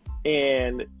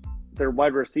 And their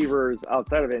wide receivers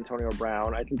outside of Antonio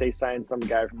Brown, I think they signed some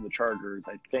guy from the Chargers,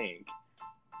 I think.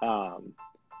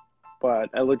 But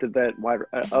I looked at that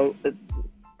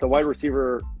the wide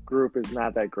receiver group is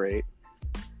not that great.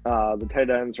 The tight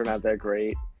ends are not that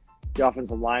great. The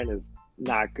offensive line is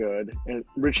not good. And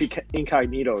Richie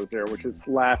Incognito is there, which is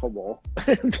laughable.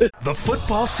 The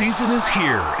football season is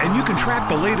here, and you can track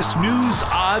the latest news,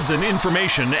 odds, and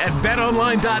information at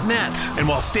betonline.net. And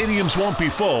while stadiums won't be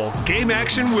full, game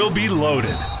action will be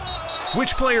loaded.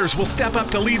 Which players will step up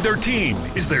to lead their team?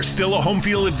 Is there still a home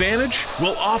field advantage?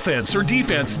 Will offense or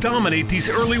defense dominate these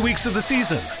early weeks of the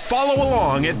season? Follow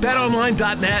along at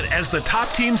betonline.net as the top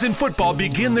teams in football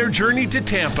begin their journey to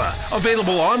Tampa.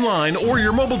 Available online or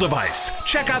your mobile device.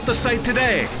 Check out the site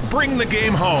today. Bring the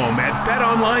game home at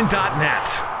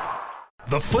betonline.net.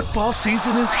 The football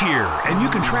season is here, and you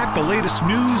can track the latest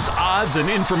news, odds, and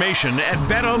information at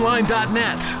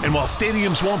betonline.net. And while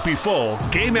stadiums won't be full,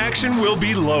 game action will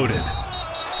be loaded.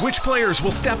 Which players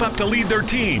will step up to lead their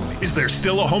team? Is there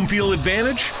still a home field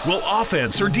advantage? Will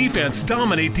offense or defense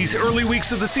dominate these early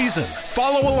weeks of the season?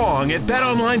 Follow along at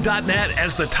betonline.net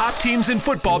as the top teams in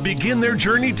football begin their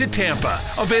journey to Tampa.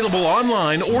 Available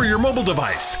online or your mobile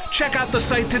device. Check out the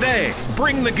site today.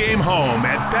 Bring the game home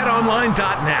at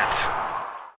betonline.net.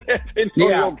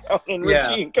 Antonio Brown and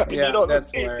Richie Incognito.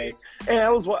 That's hilarious. And I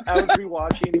was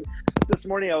rewatching this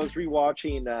morning. I was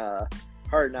rewatching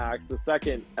Hard Knocks, the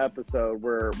second episode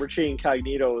where Richie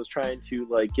Incognito was trying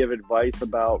to give advice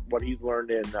about what he's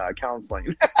learned in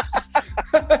counseling.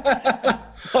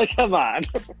 Come on.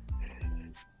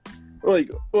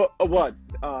 What?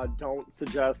 Don't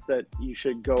suggest that you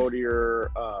should go to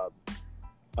your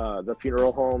the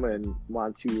funeral home and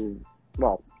want to.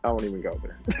 Well, I won't even go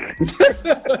there.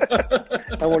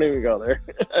 I won't even go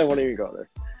there.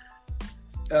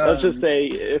 Let's just say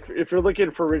if you're looking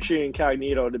for Richie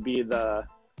Incognito to be the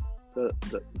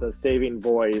saving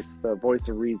voice, the voice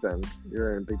of reason,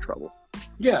 you're in big trouble.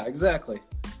 Yeah, exactly.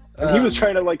 And he was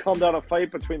trying to calm down a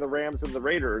fight between the Rams and the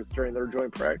Raiders during their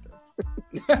joint practice,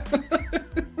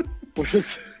 which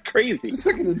is crazy. It's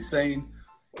freaking insane.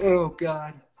 Oh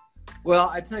God. Well,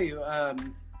 I tell you,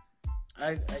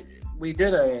 we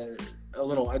did I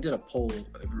did a poll.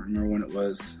 I don't remember when it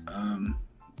was, a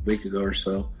week ago or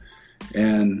so,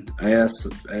 and I asked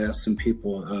some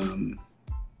people.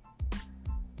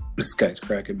 This guy's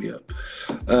cracking me up.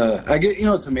 I get,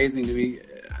 it's amazing to me.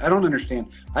 I don't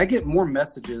understand. I get more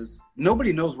messages.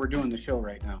 Nobody knows we're doing the show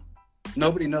right now.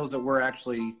 Nobody knows that we're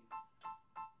actually,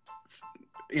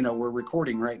 we're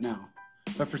recording right now.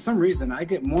 But for some reason, I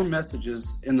get more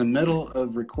messages in the middle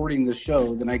of recording the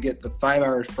show than I get the 5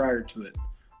 hours prior to it.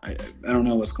 I don't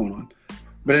know what's going on.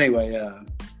 But anyway,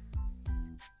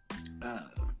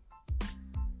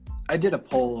 I did a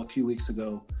poll a couple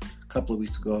of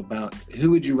weeks ago, about who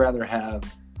would you rather have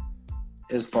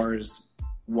as far as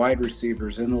wide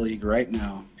receivers in the league right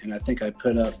now. And I think I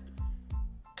put up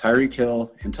Tyreek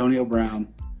Hill, Antonio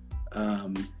Brown,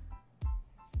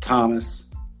 Thomas,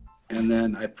 and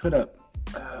then I put up,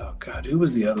 oh God, who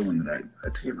was the other one that I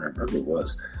can't remember who it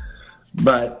was.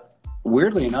 But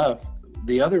weirdly enough,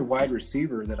 the other wide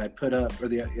receiver that I put up, or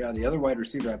the other wide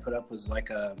receiver I put up was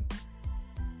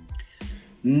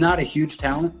not a huge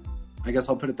talent. I guess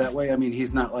I'll put it that way. I mean,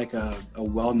 he's not like a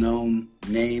well-known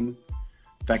name.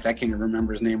 In fact, I can't even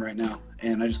remember his name right now.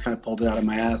 And I just kind of pulled it out of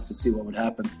my ass to see what would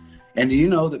happen. And do you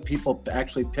know that people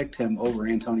actually picked him over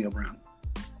Antonio Brown?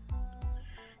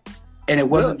 And it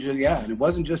wasn't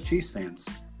just Chiefs fans.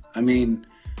 I mean,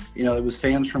 it was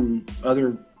fans from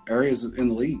other areas in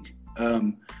the league.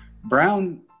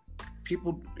 Brown,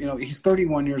 people, he's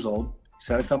 31 years old. He's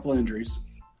had a couple of injuries.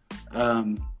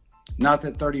 Not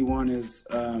that 31 is,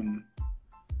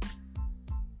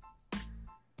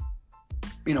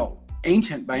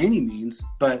 ancient by any means,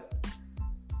 but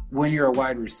when you're a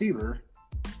wide receiver,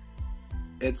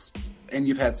 and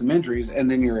you've had some injuries, and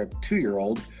then you're a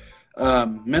 2-year-old,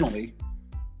 mentally,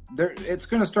 it's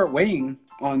going to start weighing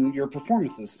on your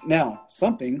performances. Now,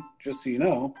 something, just so you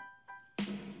know,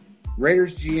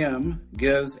 Raiders GM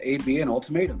gives AB an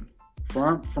ultimatum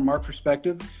from our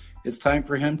perspective, it's time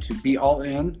for him to be all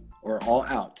in or all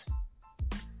out.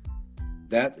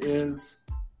 That is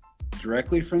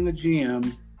directly from the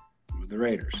GM of the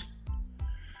Raiders.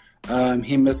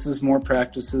 He misses more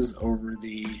practices over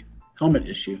the helmet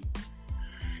issue.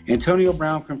 Antonio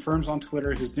Brown confirms on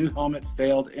Twitter his new helmet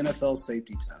failed NFL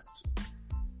safety test.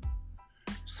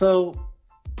 So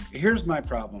here's my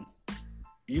problem.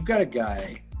 You've got a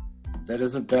guy that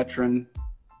is a veteran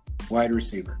wide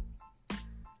receiver.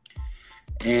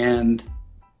 And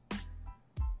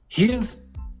he is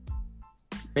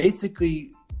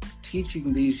basically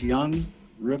teaching these young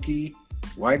rookie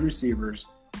wide receivers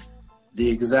the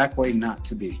exact way not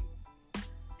to be.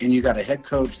 And you got a head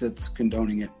coach that's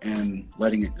condoning it and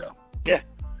letting it go. Yeah.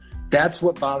 That's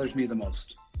what bothers me the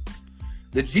most.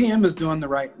 The GM is doing the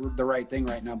right thing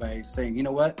right now by saying, you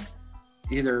know what?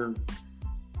 Either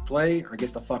play or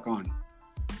get the fuck on.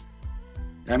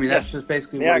 I mean, that's just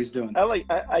basically Mayock, what he's doing.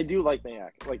 I do like Mayock.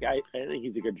 Like I think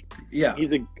he's a good. Yeah.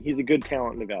 He's a good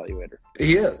talent evaluator.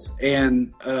 He is,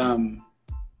 and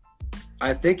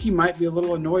I think he might be a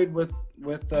little annoyed with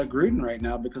Gruden right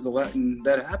now because of letting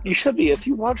that happen. You should be. If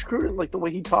you watch Gruden, like the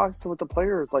way he talks with the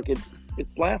players, like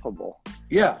it's laughable.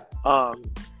 Yeah. I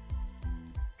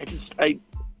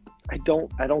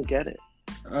don't get it.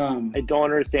 I don't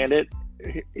understand it.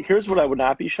 Here's what I would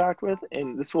not be shocked with,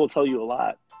 and this will tell you a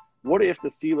lot. What if the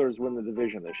Steelers win the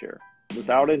division this year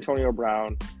without Antonio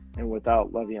Brown and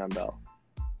without Le'Veon Bell?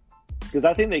 Because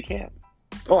I think they can.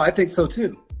 Oh, I think so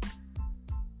too.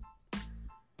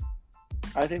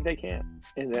 I think they can.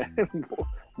 And then,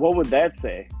 what would that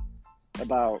say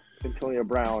about Antonio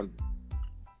Brown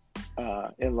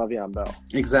and Le'Veon Bell?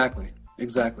 Exactly.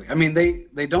 I mean,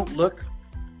 they don't look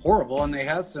horrible, and they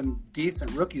have some decent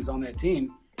rookies on that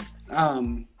team.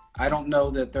 I don't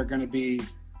know that they're going to be.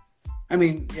 I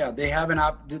mean, yeah, they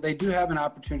do have an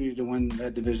opportunity to win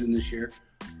that division this year.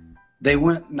 They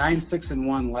went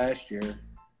 9-6-1 last year,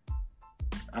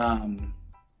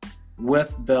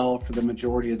 with Bell for the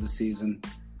majority of the season.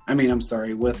 I mean, I'm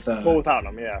sorry, without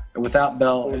him, yeah, without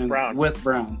Bell with and Brown. with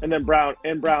Brown, and then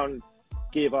Brown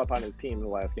gave up on his team in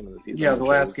the last game of the season. Yeah, the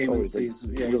last game of the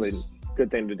season. Yeah, really good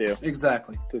thing to do.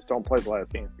 Exactly. Just don't play the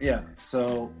last game. Yeah.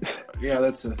 So, yeah,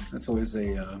 that's always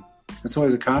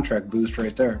a contract boost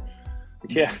right there.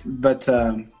 Yeah. But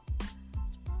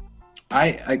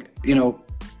I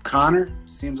Connor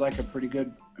seems like a pretty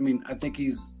good. I mean, I think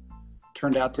he's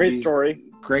turned out to be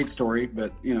great story,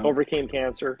 but overcame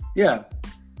cancer. Yeah.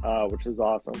 Which is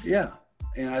awesome. Yeah,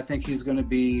 and I think he's going to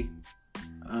be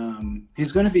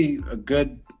a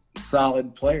good,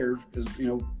 solid player,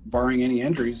 barring any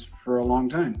injuries for a long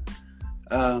time.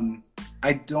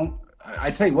 I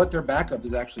tell you what, their backup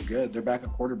is actually good. Their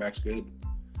backup quarterback's good.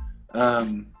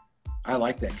 I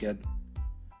like that kid.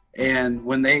 And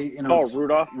when they,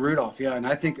 Rudolph, yeah. And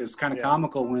I think it was kind of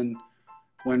comical when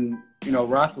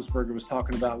Roethlisberger was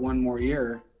talking about one more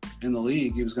year in the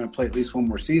league. He was going to play at least one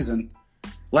more season.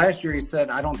 Last year he said,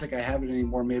 I don't think I have it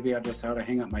anymore. Maybe I just have to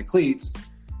hang up my cleats.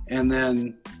 And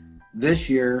then this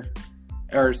year,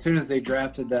 or as soon as they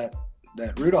drafted that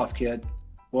Rudolph kid,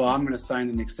 well, I'm going to sign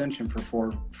an extension for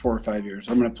four or 5 years.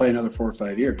 I'm going to play another 4 or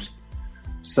 5 years.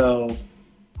 So,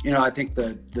 I think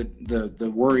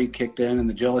the worry kicked in and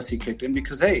the jealousy kicked in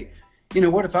because, hey, you know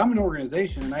what? If I'm an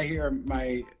organization and I hear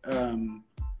my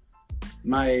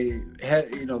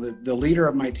head, the leader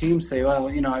of my team say, well,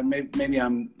 maybe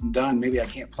I'm done. Maybe I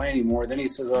can't play anymore. Then he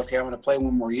says, okay, I'm going to play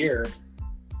one more year.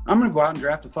 I'm going to go out and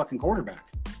draft a fucking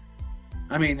quarterback.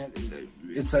 I mean,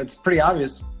 it's pretty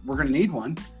obvious we're going to need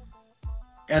one.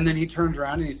 And then he turns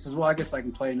around and he says, well, I guess I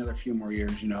can play another few more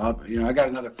years. I got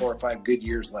another 4 or 5 good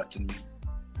years left in me.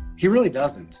 He really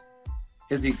doesn't.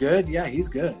 Is he good? Yeah, he's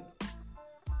good.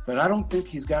 But I don't think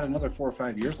he's got another 4 or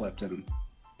 5 years left in him.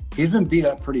 He's been beat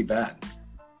up pretty bad.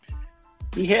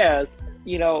 He has,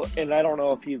 and I don't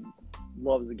know if he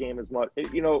loves the game as much.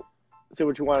 Say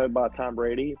what you want about Tom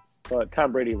Brady, but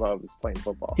Tom Brady loves playing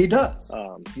football. He does.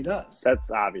 He does.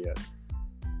 That's obvious.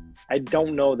 I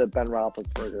don't know that Ben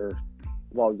Roethlisberger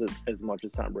loves it as much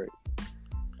as Tom Brady.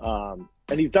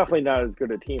 And he's definitely not as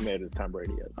good a teammate as Tom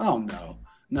Brady is. Oh,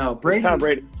 no, Brady. Tom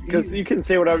Brady, because you can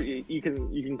say whatever you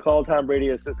can call Tom Brady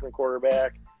assistant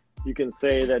quarterback. You can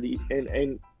say that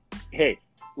and hey,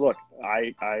 look,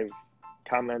 I've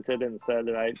commented and said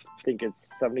that I think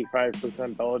it's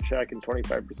 75% Belichick and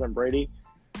 25% Brady.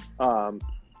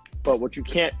 But what you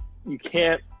can't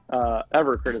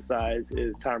ever criticize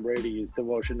is Tom Brady's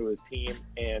devotion to his team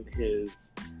and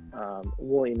his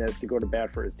willingness to go to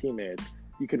bat for his teammates.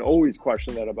 You can always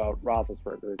question that about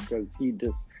Roethlisberger because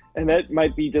and that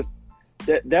might be just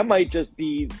that might just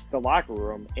be the locker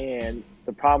room and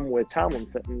the problem with Tomlin,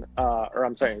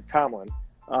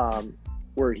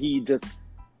 where he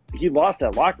lost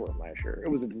that locker room last year. It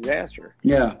was a disaster.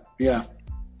 Yeah.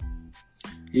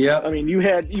 I mean, you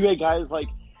had guys like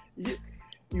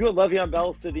you had Le'Veon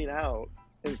Bell sitting out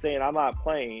and saying, "I'm not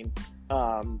playing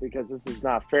because this is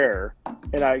not fair,"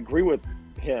 and I agree with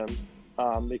him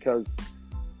because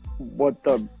what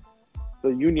the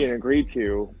union agreed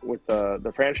to with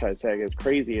the franchise tag is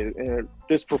crazy, and it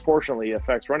disproportionately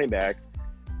affects running backs.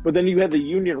 But then you had the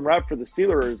union rep for the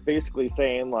Steelers basically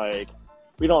saying, like,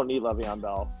 we don't need Le'Veon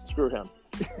Bell. Screw him.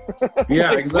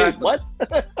 Yeah, like, exactly. Wait,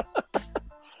 what?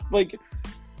 Like,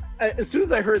 as soon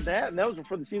as I heard that, and that was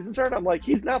before the season started, I'm like,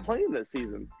 he's not playing this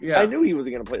season. Yeah. I knew he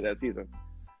wasn't going to play that season.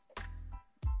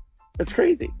 It's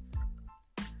crazy.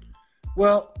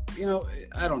 Well,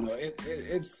 I don't know.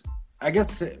 It's I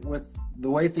guess with the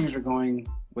way things are going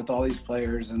with all these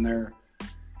players and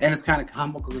it's kind of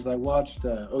comical because I watched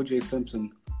O.J.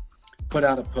 Simpson put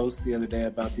out a post the other day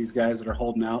about these guys that are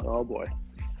holding out. Oh boy!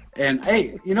 And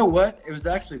hey, you know what? It was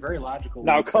actually very logical.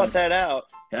 Now cut that out.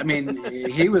 I mean,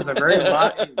 he was a very,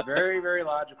 very, very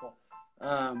logical.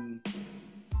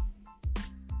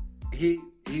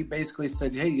 He basically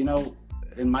said, hey,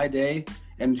 in my day,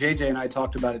 and JJ and I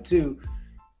talked about it too.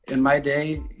 In my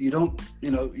day, you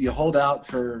hold out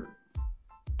for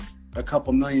a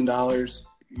couple $1 million,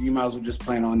 you might as well just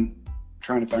plan on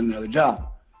trying to find another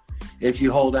job. If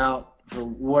you hold out for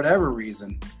whatever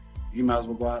reason, you might as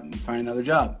well go out and find another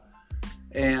job.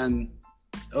 And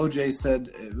OJ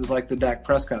said it was like the Dak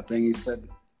Prescott thing. He said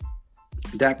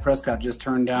Dak Prescott just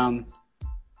turned down,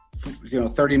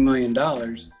 $30 million,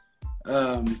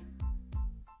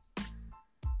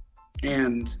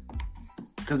 and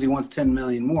because he wants $10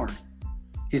 million more.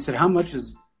 He said, how much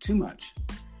is too much?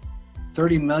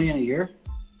 $30 million a year?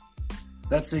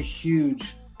 That's a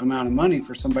huge amount of money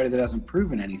for somebody that hasn't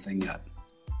proven anything yet.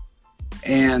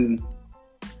 And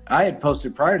I had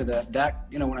posted prior to that,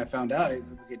 Dak, when I found out,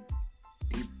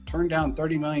 he turned down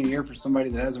 $30 million a year for somebody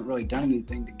that hasn't really done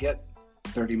anything to get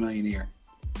 $30 million a year.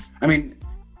 I mean,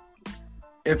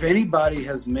 if anybody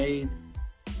has made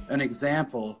an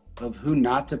example of who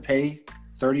not to pay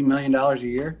 $30 million a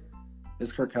year,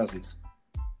 it's Kirk Cousins.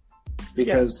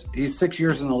 Because he's 6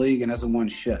 years in the league and hasn't won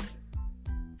shit.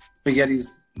 But yet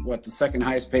he's, the second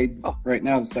highest paid, right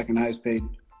now, the second highest paid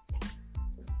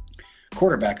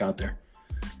quarterback out there.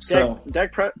 So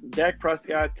Dak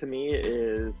Prescott to me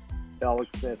is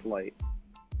Alex Smith light,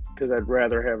 because I'd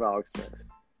rather have Alex Smith.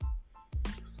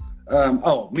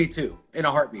 Me too, in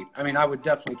a heartbeat. I mean, I would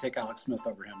definitely take Alex Smith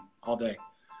over him all day.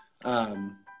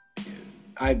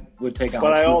 I would take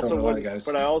Alex Smith over a lot of guys.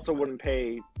 But I also wouldn't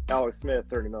pay Alex Smith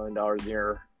 $30 million a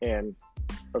year, and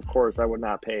of course, I would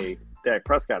not pay Dak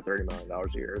Prescott $30 million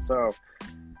a year. So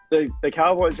the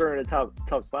Cowboys are in a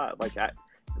tough spot. Like,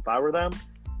 if I were them,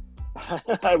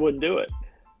 I wouldn't do it.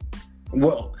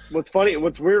 Well, what's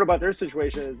weird about their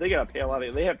situation is they got to pay a lot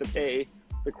of. They have to pay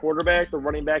the quarterback, the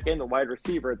running back, and the wide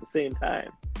receiver at the same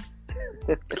time.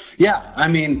 Yeah, I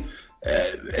mean,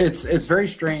 it's very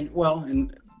strange. Well,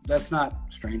 and that's not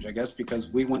strange, I guess, because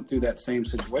we went through that same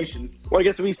situation. Well, I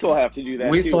guess we still have to do that.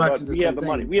 We still have to do the same thing.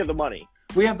 Money. We have the money.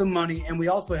 We have the money, and we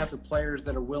also have the players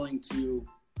that are willing to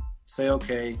say,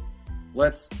 okay,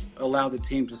 let's allow the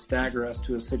team to stagger us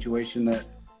to a situation that,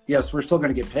 yes, we're still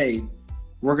going to get paid.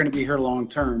 We're going to be here long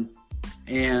term,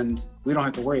 and we don't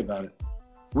have to worry about it.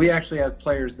 We actually have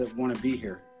players that want to be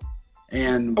here,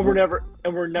 and we're never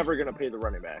going to pay the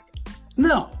running back.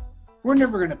 No, we're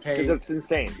never going to pay. Because that's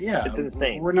insane. Yeah, it's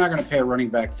insane. We're not going to pay a running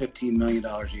back $15 million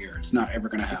a year. It's not ever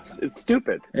going to happen. It's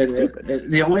stupid.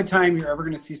 The only time you're ever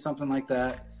going to see something like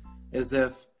that is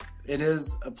if it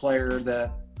is a player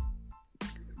that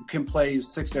can play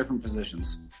 6 different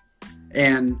positions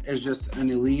and is just an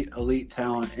elite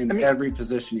talent in every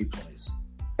position he plays.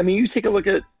 I mean, you take a look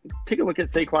at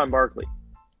Saquon Barkley.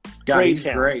 He's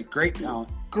great talent.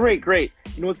 Great.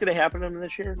 You know what's going to happen to him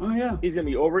this year? Oh yeah, he's going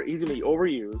to be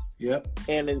overused. Yep.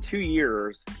 And in 2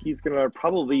 years, he's going to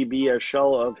probably be a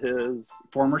shell of his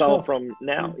former self from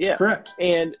now. Yeah, correct.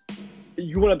 And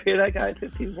you want to pay that guy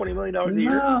 $15-20 million a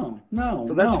year? No.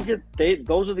 So that's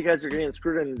those are the guys that are getting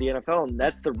screwed in the NFL, and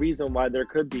that's the reason why there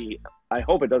could be. I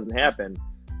hope it doesn't happen,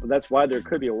 but that's why there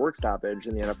could be a work stoppage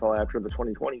in the NFL after the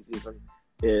 2020 season.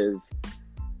 Is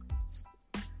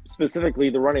specifically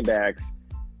the running backs.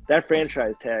 That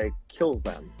franchise tag kills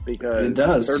them because it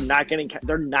does. They're not getting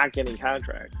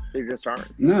contracts. They just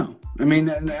aren't. No, I mean,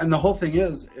 and the whole thing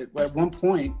is, at one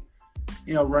point,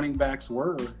 running backs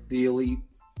were the elite.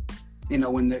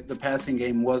 When the passing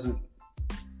game wasn't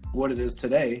what it is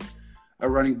today, a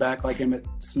running back like Emmitt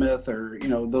Smith or,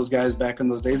 those guys back in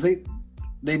those days, they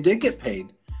did get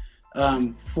paid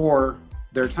for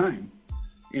their time,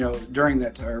 during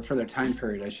that, or for their time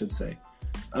period, I should say.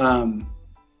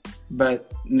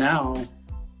 But now,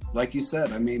 like you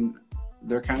said, I mean,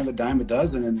 they're kind of a dime a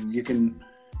dozen, and you can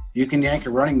yank a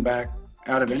running back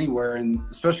out of anywhere, and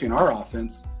especially in our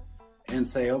offense, and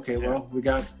say, okay, well, we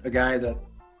got a guy that,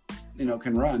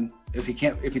 can run. If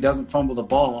he doesn't fumble the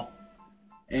ball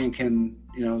and can,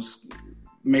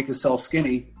 make himself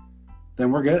skinny,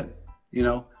 then we're good.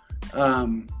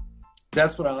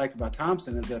 That's what I like about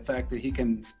Thompson, is the fact that he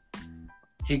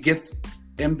gets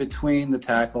in between the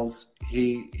tackles.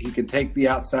 He can take the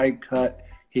outside cut.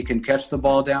 He can catch the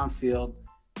ball downfield.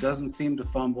 Doesn't seem to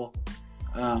fumble.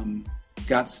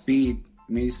 Got speed.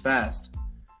 I mean, he's fast.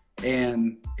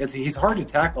 And he's hard to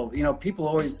tackle. People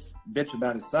always bitch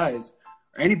about his size,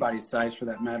 or anybody's size for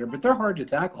that matter, but they're hard to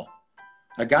tackle.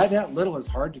 A guy that little is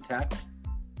hard to tackle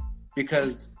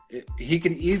because he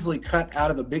can easily cut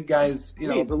out of a big guy's,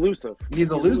 he's elusive.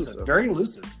 He's elusive, very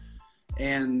elusive.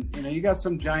 And, you got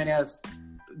some giant-ass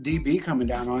DB coming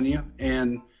down on you,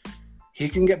 and he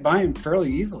can get by him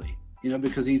fairly easily,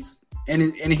 because he's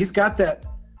got the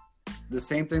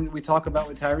same thing that we talk about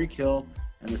with Tyreek Hill,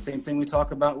 and the same thing we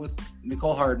talk about with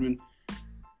Mecole Hardman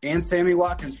and Sammy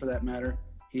Watkins for that matter.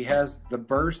 He has the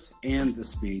burst and the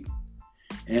speed.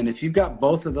 And if you've got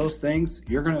both of those things,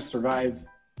 you're going to survive.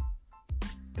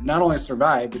 Not only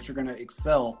survive, but you're going to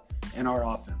excel in our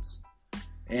offense.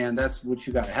 And that's what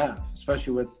you got to have,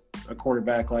 especially with a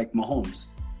quarterback like Mahomes.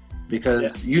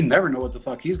 Because you never know what the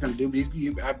fuck he's going to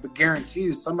do, but I guarantee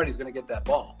you somebody's going to get that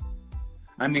ball.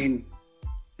 I mean,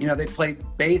 they played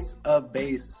base of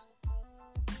base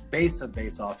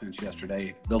offense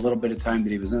yesterday, the little bit of time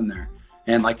that he was in there.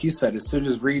 And like you said, as soon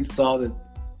as Reed saw that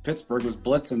Pittsburgh was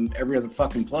blitzing every other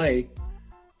fucking play,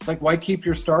 it's like, why keep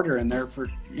your starter in there for,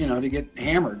 to get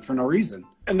hammered for no reason?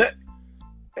 And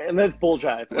that's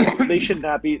bullshit. They should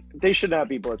not be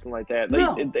blitzing like that.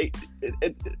 No.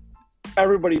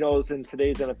 Everybody knows in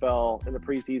today's NFL, in the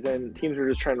preseason, teams are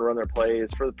just trying to run their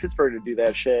plays. For the Pittsburgh to do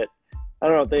that shit, I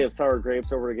don't know if they have sour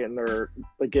grapes over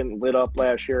getting lit up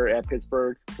last year at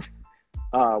Pittsburgh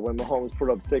when Mahomes put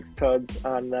up 6 tuds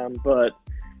on them. But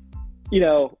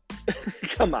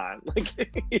come on,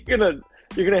 you're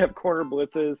gonna have corner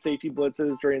blitzes, safety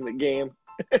blitzes during the game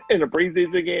in a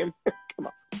preseason game. Come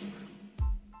on.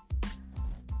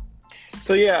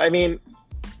 So yeah, I mean,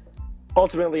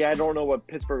 ultimately, I don't know what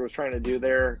Pittsburgh was trying to do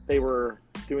there. They were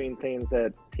doing things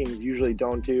that teams usually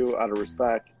don't do out of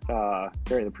respect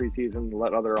during the preseason,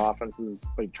 let other offenses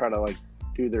try to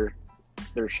do their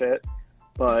shit.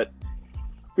 But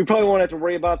we probably won't have to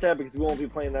worry about that because we won't be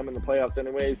playing them in the playoffs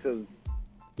anyways, because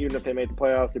even if they make the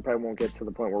playoffs, they probably won't get to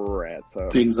the point where we're at. So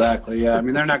exactly, yeah. I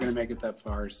mean, they're not going to make it that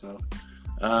far. So,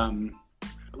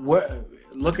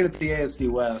 looking at the AFC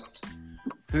West,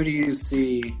 who do you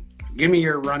see? Give me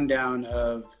your rundown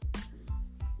of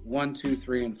 1, 2,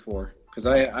 3, and 4, because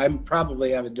I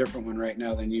probably have a different one right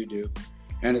now than you do,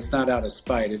 and it's not out of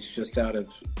spite; it's just out of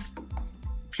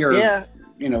pure,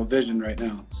 vision right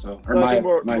now. So, or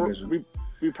my vision.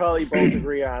 We probably both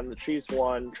agree on the Chiefs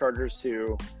 1, Chargers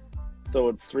 2. So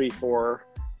it's 3-4.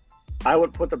 I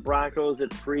would put the Broncos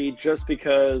at 3 just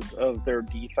because of their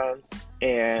defense,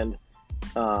 and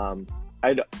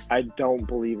I don't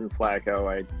believe in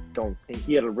Flacco.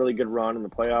 He had a really good run in the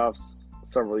playoffs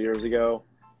several years ago.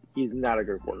 He's not a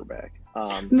good quarterback.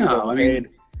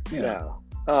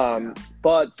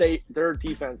 But their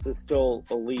defense is still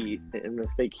elite, and if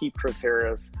they keep Chris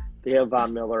Harris, they have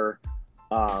Von Miller,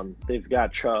 they've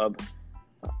got Chubb.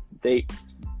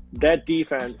 That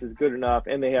defense is good enough,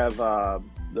 and they have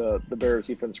the Bears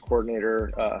defense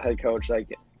coordinator, head coach. I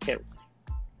can't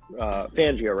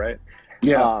Fangio, right?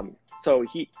 Yeah. So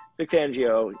Vic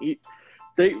Fangio,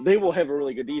 they will have a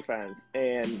really good defense,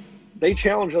 and they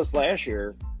challenged us last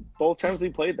year. Both times we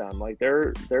played them,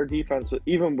 their defense,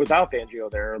 even without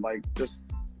Fangio there,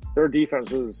 their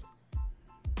defense was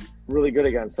really good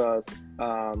against us.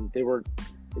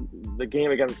 The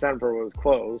game against Denver was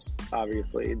close,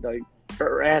 obviously.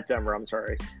 Or at Denver, I'm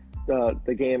sorry.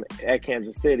 The game at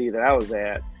Kansas City that I was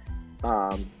at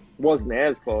wasn't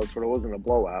as close, but it wasn't a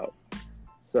blowout.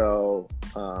 So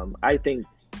I think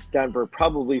Denver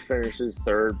probably finishes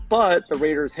 3rd, but the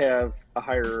Raiders have a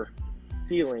higher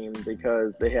ceiling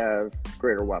because they have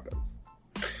greater weapons.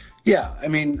 Yeah, I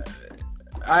mean,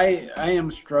 I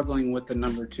am struggling with the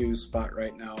number 2 spot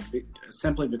right now,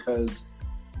 simply because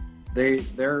the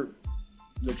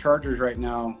Chargers right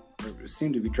now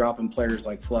seem to be dropping players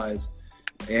like flies,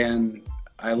 and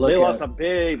I look. They lost a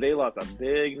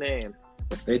big name.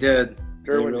 They did,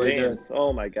 Derwin really James. did.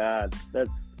 Oh my God,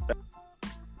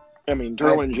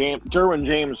 Derwin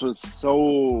James was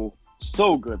so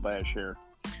good last year.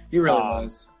 He really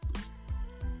was.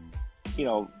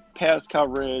 Pass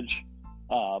coverage,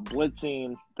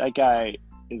 blitzing. That guy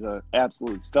is an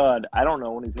absolute stud. I don't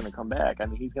know when he's going to come back. I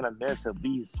mean, he's going to miss at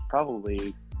least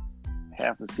probably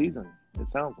half the season. It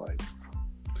sounds like.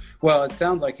 Well, it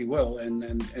sounds like he will, and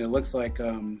it looks like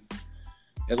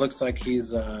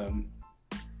he's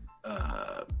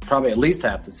probably at least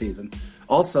half the season.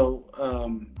 Also,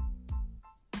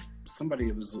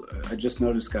 somebody I just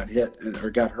noticed got hit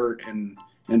or got hurt in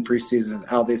preseason.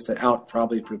 How they said out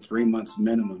probably for 3 months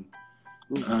minimum.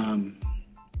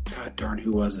 God darn,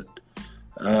 who was it?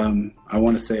 I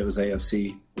want to say it was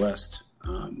AFC West,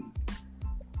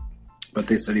 but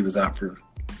they said he was out for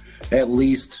at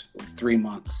least 3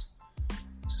 months.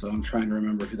 So I'm trying to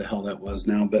remember who the hell that was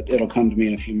now, but it'll come to me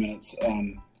in a few minutes.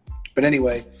 But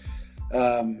anyway,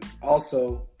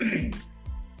 also I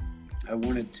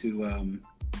wanted to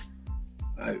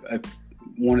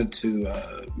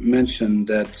mention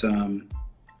that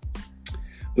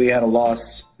we had a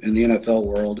loss in the NFL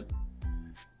world.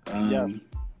 Yes.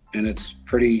 And it's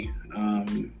pretty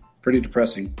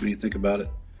depressing when you think about it.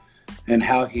 And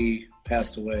how he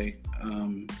passed away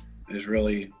is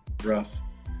really rough.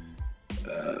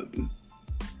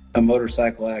 A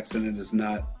motorcycle accident is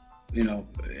not,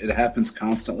 it happens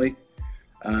constantly.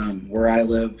 Where I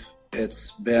live,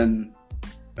 it's been,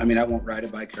 I won't ride a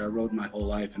bike here. I rode my whole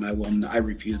life, and I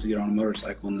refuse to get on a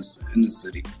motorcycle in this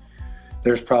city.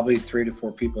 There's probably 3 to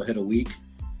 4 people hit a week.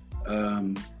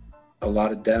 A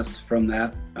lot of deaths from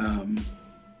that.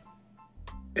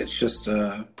 It's just,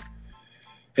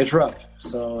 it's rough.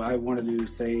 So I wanted to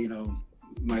say,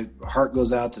 my heart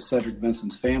goes out to Cedric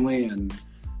Benson's family and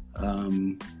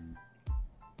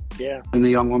the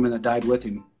young woman that died with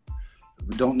him.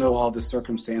 We don't know all the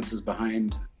circumstances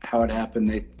behind how it happened.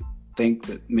 They think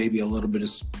that maybe a little bit of,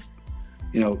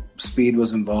 speed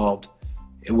was involved.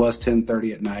 It was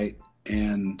 10:30 at night.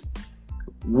 And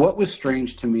what was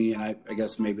strange to me, and I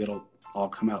guess maybe it'll all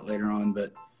come out later on,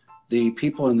 but the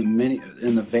people in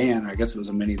the van, I guess it was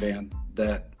a minivan,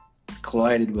 that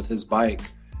collided with his bike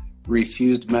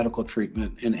refused medical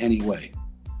treatment in any way,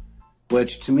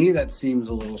 which to me that seems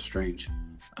a little strange.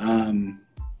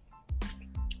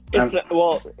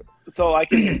 So I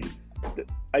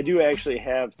do actually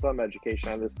have some education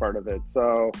on this part of it,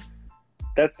 so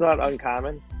that's not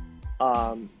uncommon.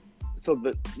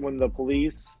 When the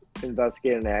police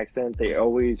investigate an accident, they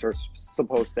always are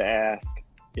supposed to ask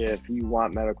if you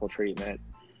want medical treatment,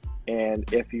 and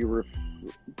if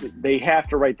they have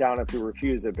to write down if you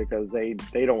refuse it, because they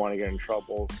don't want to get in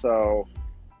trouble. So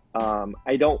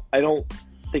I don't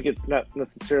think it's not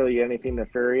necessarily anything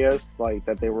nefarious, like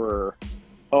that they were,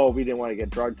 we didn't want to get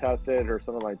drug tested or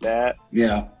something like that.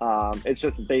 Yeah. It's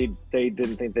just they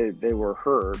didn't think they were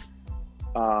hurt.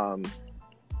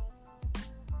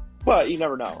 But you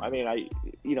never know.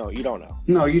 You don't know.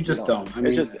 No, you just don't.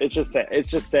 It's just sad. It's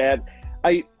just sad.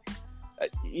 I've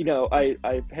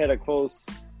had a close,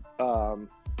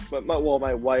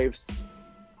 my wife's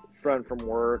friend from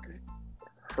work,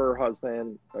 her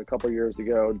husband a couple years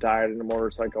ago died in a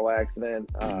motorcycle accident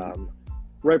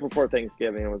right before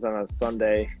Thanksgiving. It was on a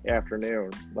Sunday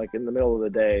afternoon, like in the middle of the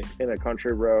day, in a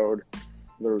country road.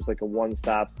 There was like a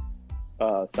one-stop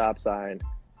stop sign,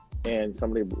 and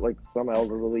somebody, like some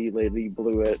elderly lady,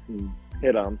 blew it and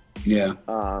hit him. Yeah.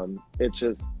 It's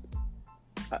just,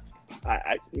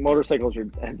 motorcycles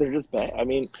they're just bad.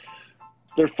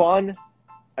 They're fun.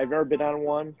 I've never been on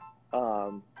one,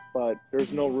 but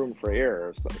there's no room for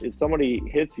error. So if somebody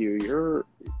hits you,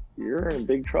 you're in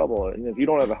big trouble, and if you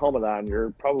don't have a helmet on, you're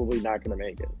probably not going to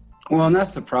make it. Well, and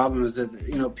that's the problem, is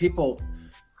that people.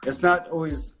 It's not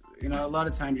always. A lot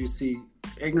of times you see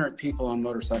ignorant people on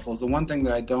motorcycles. The one thing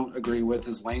that I don't agree with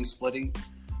is lane splitting.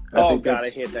 I hate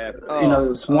that.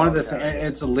 It's one of the things.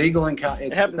 It's illegal in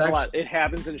California. It happens a lot. It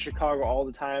happens in Chicago all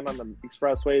the time on the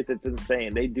expressways. It's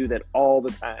insane. They do that all the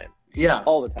time. Yeah,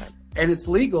 all the time. And it's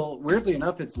legal. Weirdly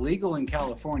enough, it's legal in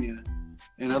California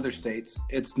and other states.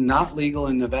 It's not legal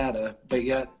in Nevada, but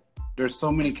yet there's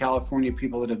so many California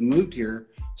people that have moved here,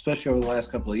 especially over the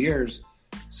last couple of years,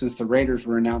 since the Raiders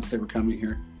were announced they were coming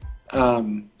here,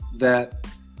 that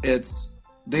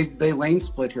they lane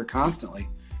split here constantly.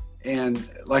 And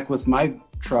like with my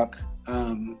truck,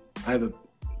 I have a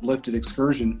lifted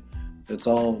Excursion that's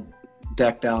all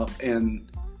decked out and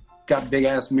got big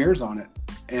ass mirrors on it.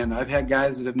 And I've had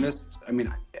guys that have missed.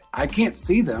 I can't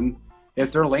see them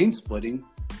if they're lane splitting,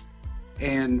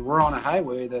 and we're on a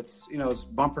highway that's, it's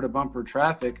bumper to bumper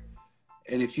traffic.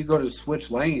 And if you go to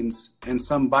switch lanes and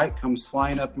some bike comes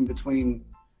flying up in between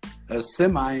a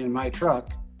semi and my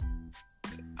truck,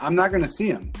 I'm not going to see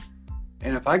him.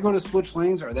 And if I go to switch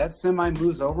lanes or that semi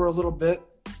moves over a little bit,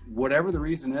 whatever the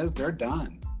reason is, they're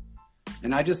done.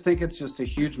 And I just think it's just a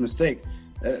huge mistake.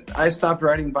 I stopped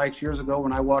riding bikes years ago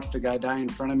when I watched a guy die in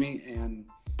front of me, and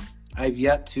I've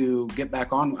yet to get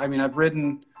back on. I mean, I've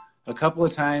ridden a couple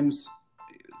of times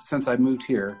since I moved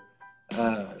here,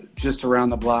 just around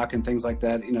the block and things like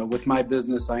that. You know, with my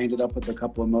business, I ended up with a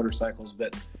couple of motorcycles,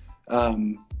 but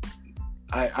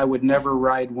I would never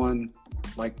ride one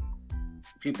like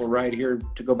people ride here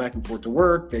to go back and forth to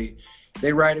work.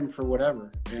 They ride them for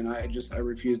whatever, and I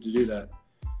refuse to do that.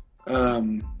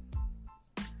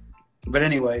 But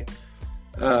anyway,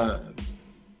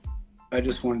 I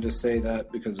just wanted to say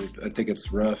that because I think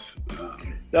it's rough.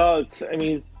 No,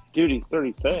 he's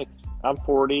 36. I'm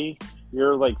 40.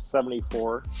 You're like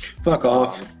 74. Fuck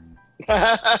off.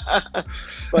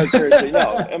 But seriously,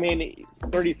 no. I mean,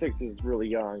 36 is really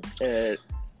young. It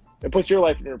puts your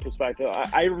life into perspective.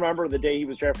 I remember the day he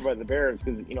was drafted by the Bears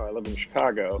because, you know, I live in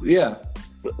Chicago. Yeah.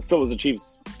 So was a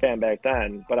Chiefs fan back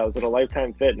then, but I was at a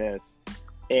Lifetime Fitness,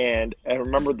 and I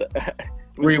remember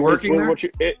Were you working there?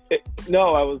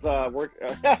 No, I was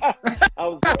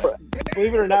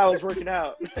believe it or not, I was working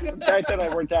out. Back then I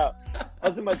worked out. I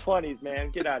was in my 20s, man.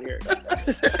 Get out of here.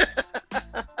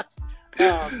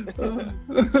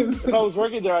 If I was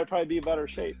working there, I'd probably be in better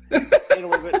shape. And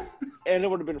it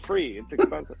would have been free. It's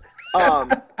expensive.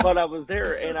 But I was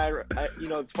there, and I you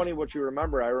know, it's funny what you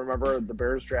remember. I remember the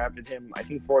Bears drafted him, I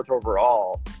think, 4th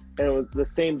overall. And it was the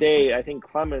same day, I think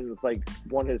Clemens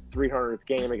won his 300th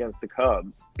game against the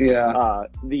Cubs. Yeah.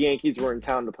 The Yankees were in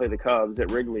town to play the Cubs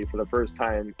at Wrigley for the first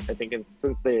time, I think,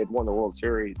 since they had won the World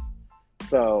Series.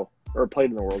 Or played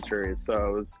in the World Series.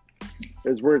 So it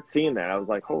was worth seeing that. I was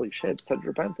like, holy shit,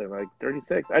 Cedric Benson, like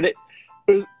 36. I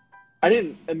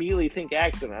didn't immediately think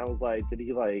accident. I was like, did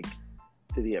he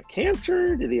have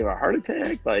cancer? Did he have a heart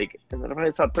attack? And then when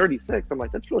I saw 36, I'm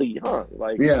like, that's really young.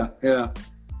 Yeah.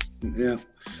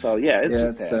 So yeah, it's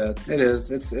just sad. It is.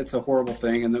 It's a horrible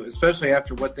thing, and especially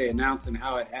after what they announced and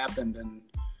how it happened, and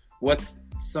what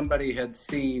somebody had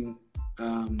seen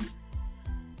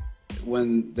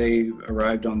when they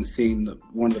arrived on the scene.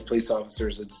 One of the police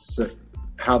officers, it's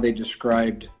how they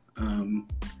described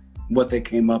what they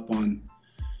came up on.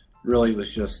 Really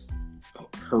was just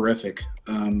horrific.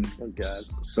 Oh God.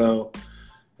 So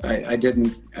I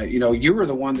didn't, you were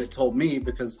the one that told me,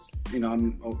 because, you know,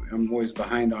 I'm always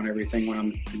behind on everything when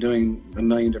I'm doing a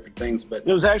million different things, but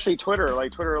it was actually Twitter,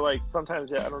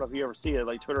 sometimes, I don't know if you ever see it,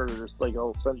 Twitter just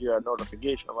it'll send you a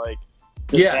notification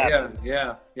yeah.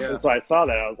 And so I saw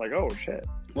that, I was like, oh shit.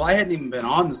 Well, I hadn't even been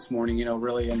on this morning,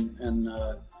 really. And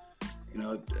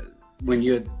when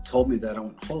you had told me that, I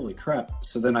went, holy crap.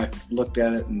 So then I looked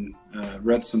at it and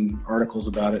read some articles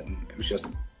about it, and it was just,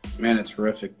 man, it's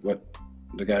horrific what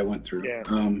the guy went through. Yeah.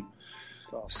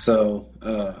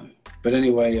 But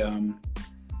anyway,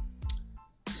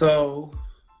 so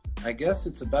I guess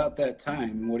it's about that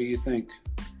time. What do you think?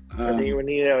 I think we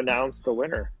need to announce the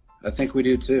winner. I think we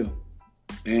do too.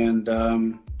 And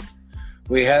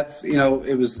we had,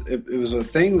 it was a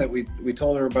thing that we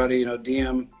told everybody,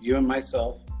 DM you and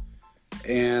myself.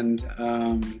 And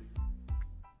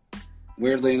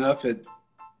weirdly enough,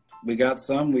 we got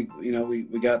some. We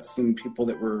got some people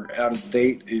that were out of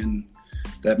state, and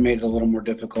that made it a little more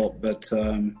difficult. But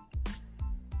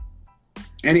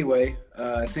anyway,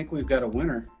 I think we've got a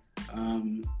winner,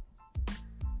 and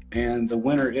the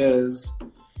winner is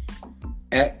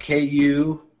at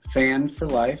KU Fan for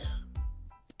Life.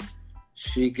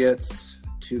 She gets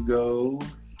to go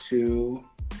to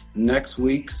next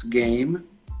week's game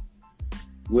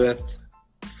with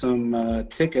some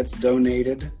tickets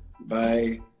donated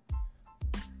by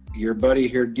your buddy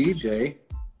here, DJ.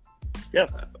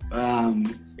 Yes.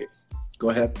 Go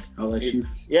ahead. I'll let you.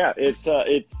 Yeah, it's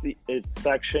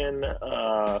section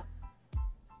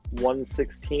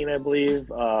 116, I believe,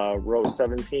 row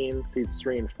 17, seats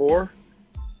 3 and 4.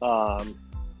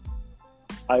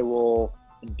 I will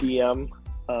DM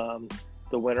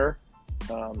the winner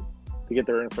to get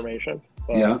their information.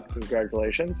 Yeah.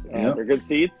 Congratulations. They're good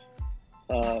seats.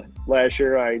 Last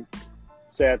year I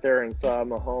sat there and saw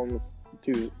Mahomes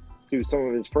do some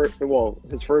of his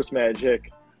first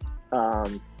magic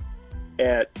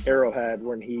at Arrowhead,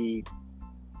 when he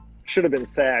should have been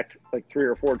sacked 3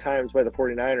 or 4 times by the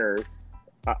 49ers.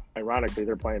 Ironically,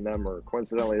 they're playing them, or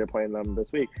coincidentally, they're playing them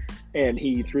this week. And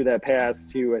he threw that pass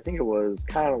to, I think it was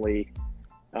Connolly,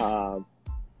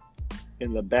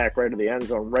 in the back right of the end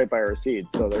zone, right by our seats.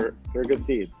 So they're good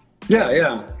seats.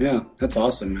 Yeah. That's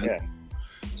awesome, man. Yeah.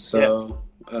 So,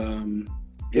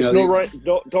 There's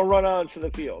don't run out to the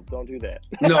field. Don't do that.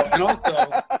 No, and also,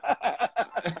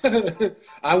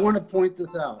 I want to point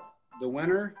this out. The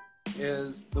winner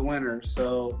is the winner,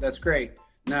 so that's great.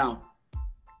 Now,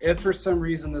 if for some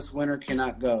reason this winner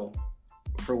cannot go,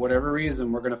 for whatever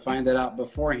reason, we're going to find that out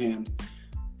beforehand,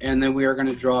 and then we are going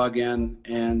to draw again,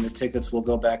 and the tickets will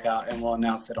go back out, and we'll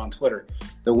announce it on Twitter.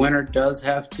 The winner does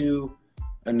have to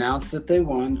announce that they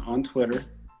won on Twitter,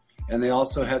 and they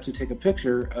also have to take a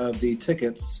picture of the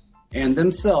tickets and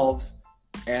themselves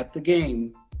at the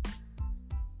game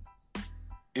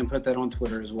and put that on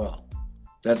Twitter as well.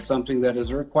 That's something that is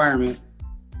a requirement,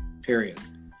 period.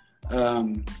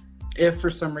 If for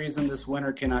some reason this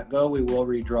winner cannot go, we will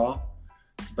redraw.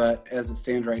 But as it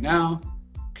stands right now,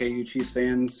 KU Chiefs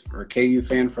fans, or KU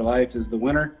fan for life, is the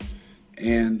winner.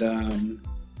 And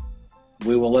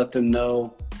we will let them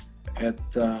know at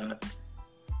the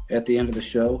end of the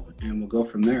show, and we'll go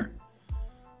from there.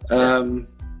 Give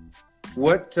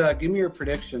me your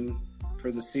prediction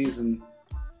for the season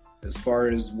as far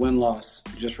as win-loss,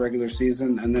 just regular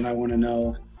season, and then I want to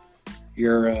know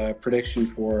your prediction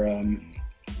for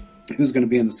who's going to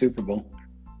be in the Super Bowl.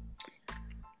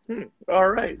 All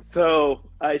right, so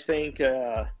I think we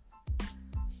were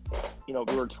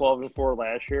 12-4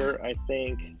 last year. I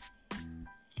think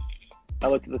I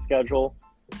looked at the schedule.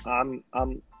 I'm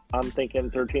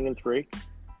thinking 13-3.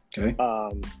 Okay.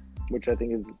 Which I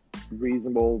think is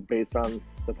reasonable based on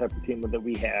the type of team that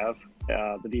we have.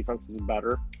 The defense is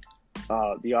better.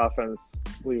 The offense,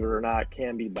 believe it or not,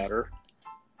 can be better.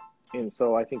 And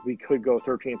so I think we could go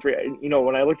 13-3.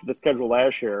 When I looked at the schedule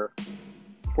last year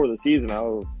for the season, I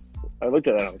looked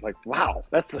at it and I was like, wow,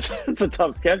 that's a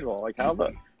tough schedule. Like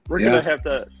we got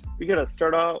to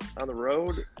start out on the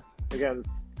road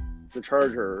against the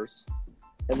Chargers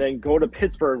and then go to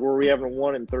Pittsburgh where we haven't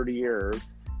won in 30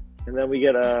 years. And then we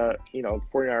get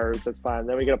 49ers, that's fine.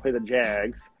 Then we got to play the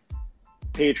Jags,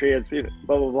 Patriots,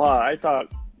 blah, blah, blah. I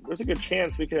thought there's a good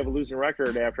chance we could have a losing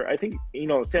record after. I think,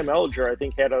 Sam Ellinger,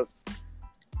 had us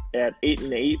at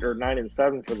 8-8 or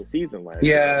 9-7 for the season last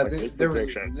year.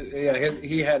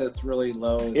 He had us really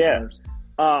low.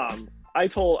 I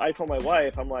told my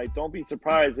wife, I'm like, don't be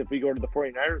surprised if we go to the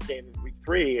 49ers game in week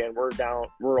 3 and we're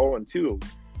 0-2.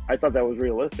 I thought that was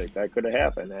realistic. That could have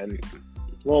happened. And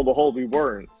lo and behold, we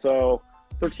weren't. So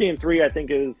 13-3, I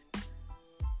think, is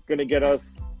going to get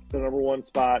us the number 1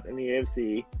 spot in the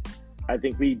AFC. I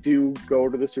think we do go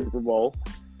to the Super Bowl.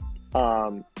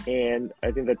 And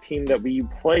I think the team that we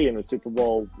play in the Super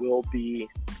Bowl will be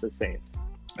the Saints.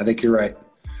 I think you're right.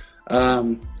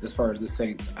 As far as the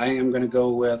Saints, I am going to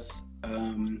go with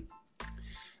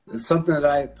something that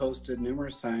I have posted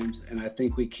numerous times, and I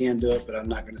think we can do it, but I'm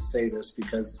not going to say this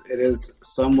because it is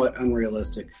somewhat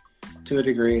unrealistic to a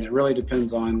degree, and it really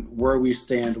depends on where we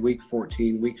stand week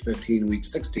 14, week 15, week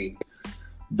 16.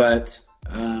 But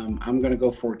I'm going to go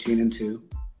 14-2,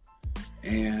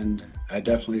 and I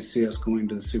definitely see us going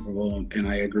to the Super Bowl, and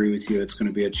I agree with you. It's going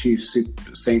to be a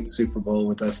Chiefs-Saints Super Bowl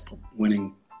with us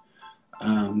winning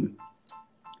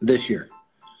this year.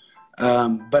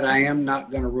 But I am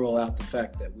not going to rule out the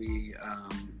fact that we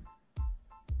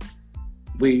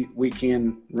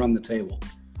can run the table.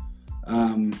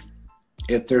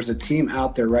 If there's a team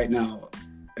out there right now,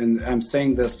 and I'm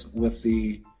saying this with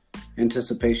the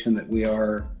anticipation that we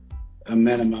are a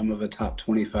minimum of a top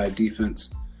 25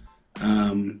 defense,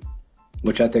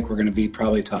 which I think we're going to be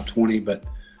probably top 20, but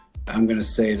I'm going to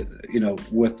say,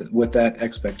 with that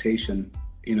expectation,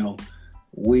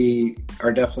 we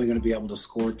are definitely going to be able to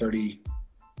score 30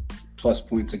 plus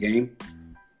points a game.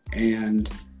 And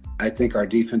I think our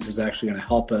defense is actually going to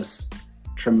help us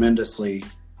tremendously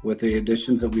with the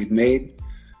additions that we've made,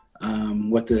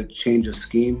 with the change of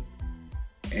scheme,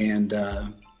 and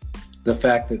the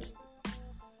fact that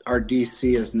our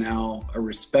DC is now a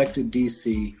respected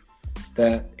DC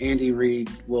that Andy Reid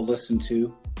will listen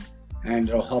to, and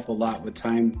it'll help a lot with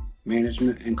time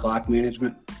management and clock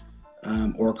management,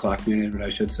 or clock management, I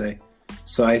should say.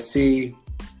 So I see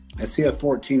a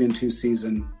 14-2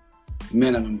 season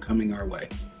minimum coming our way.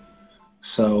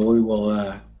 So we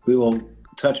will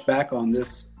touch back on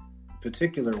this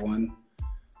particular one,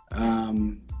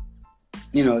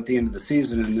 at the end of the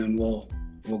season, and then we'll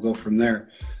go from there.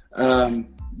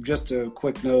 Just a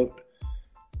quick note.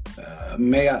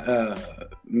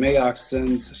 Mayock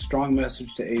sends a strong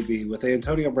message to AB. With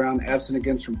Antonio Brown absent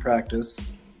again from practice,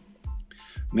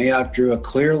 Mayock drew a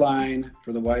clear line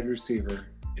for the wide receiver.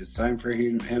 It's time for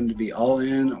him to be all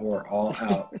in or all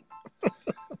out.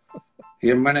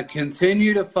 I'm going to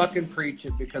continue to fucking preach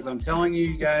it because I'm telling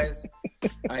you guys,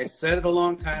 I said it a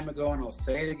long time ago and I'll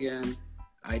say it again.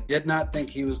 I did not think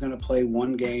he was going to play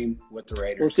one game with the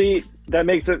Raiders. Well, see, that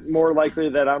makes it more likely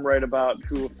that I'm right about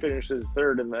who finishes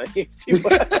third in the AFC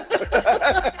West.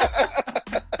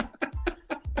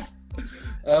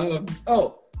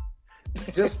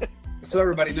 Just so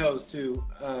everybody knows, too,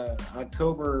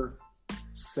 October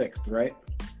 6th, right?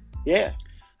 Yeah.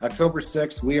 October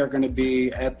 6th, we are going to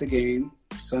be at the game,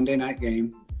 Sunday night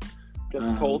game.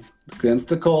 Against the Colts. Against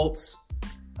the Colts.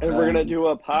 And we're going to do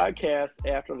a podcast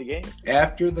after the game.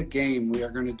 After the game, we are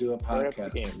going to do a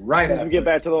podcast. Right after. We get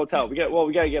back to the hotel. We got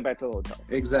to get back to the hotel.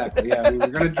 Exactly. Yeah, we're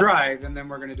going to drive, and then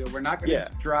we're going to do it. We're not going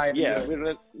to drive. Yeah,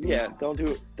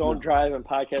 don't drive and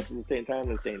podcast at the same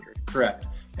time. It's dangerous. Correct.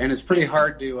 And it's pretty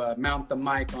hard to mount the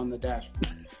mic on the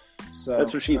dashboard. So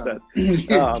that's what she said.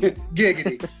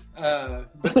 Giggity.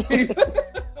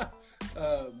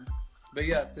 But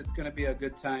yes, it's going to be a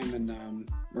good time, and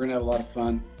we're going to have a lot of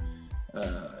fun.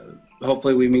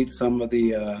 Hopefully we meet some of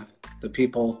the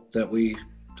people that we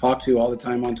talk to all the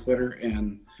time on Twitter,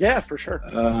 and yeah, for sure.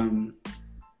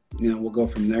 We'll go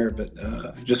from there. But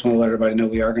just want to let everybody know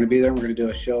we are going to be there. We're going to do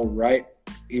a show right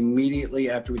immediately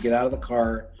after we get out of the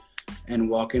car and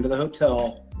walk into the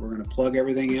hotel. We're going to plug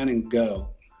everything in and go.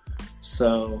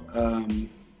 So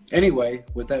anyway,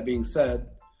 with that being said,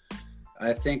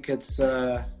 I think it's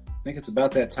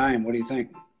about that time. What do you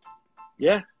think?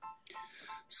 Yeah.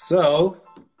 So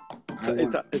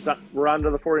we're on to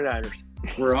the 49ers.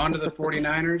 We're on to the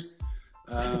 49ers.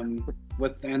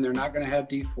 And they're not going to have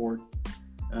Dee Ford.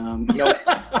 Nope.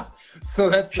 So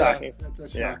that's shocking. That's a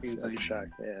shocking thing. That's a shock.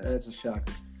 Yeah. That's a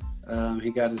shocker.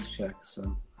 He got his check.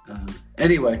 So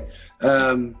anyway,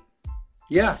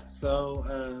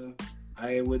 So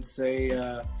I would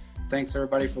say thanks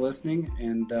everybody for listening,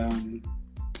 and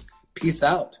peace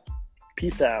out.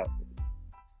 Peace out.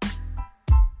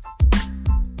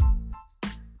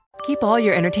 Keep all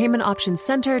your entertainment options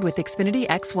centered with Xfinity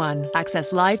X1.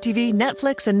 Access live TV,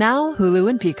 Netflix, and now Hulu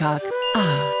and Peacock.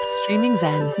 Streaming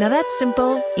Zen. Now that's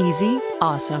simple, easy,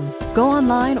 awesome. Go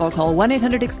online or call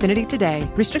 1-800-XFINITY today.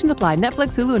 Restrictions apply.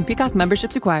 Netflix, Hulu, and Peacock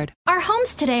memberships required. Our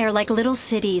homes today are like little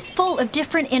cities full of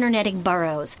different interneting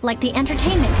boroughs, like the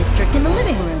entertainment district in the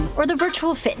living room or the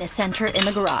virtual fitness center in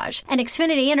the garage. And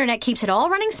Xfinity Internet keeps it all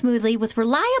running smoothly with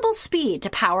reliable speed to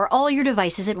power all your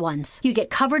devices at once. You get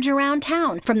coverage around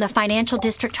town, from the financial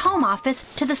district home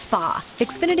office to the spa.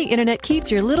 Xfinity Internet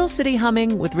keeps your little city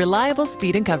humming with reliable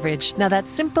speed and coverage. Now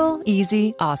that's simple,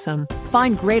 easy, awesome.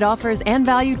 Find great offers and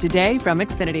value today from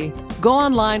Xfinity. Go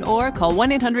online or call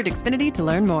 1-800-XFINITY to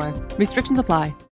learn more. Restrictions apply.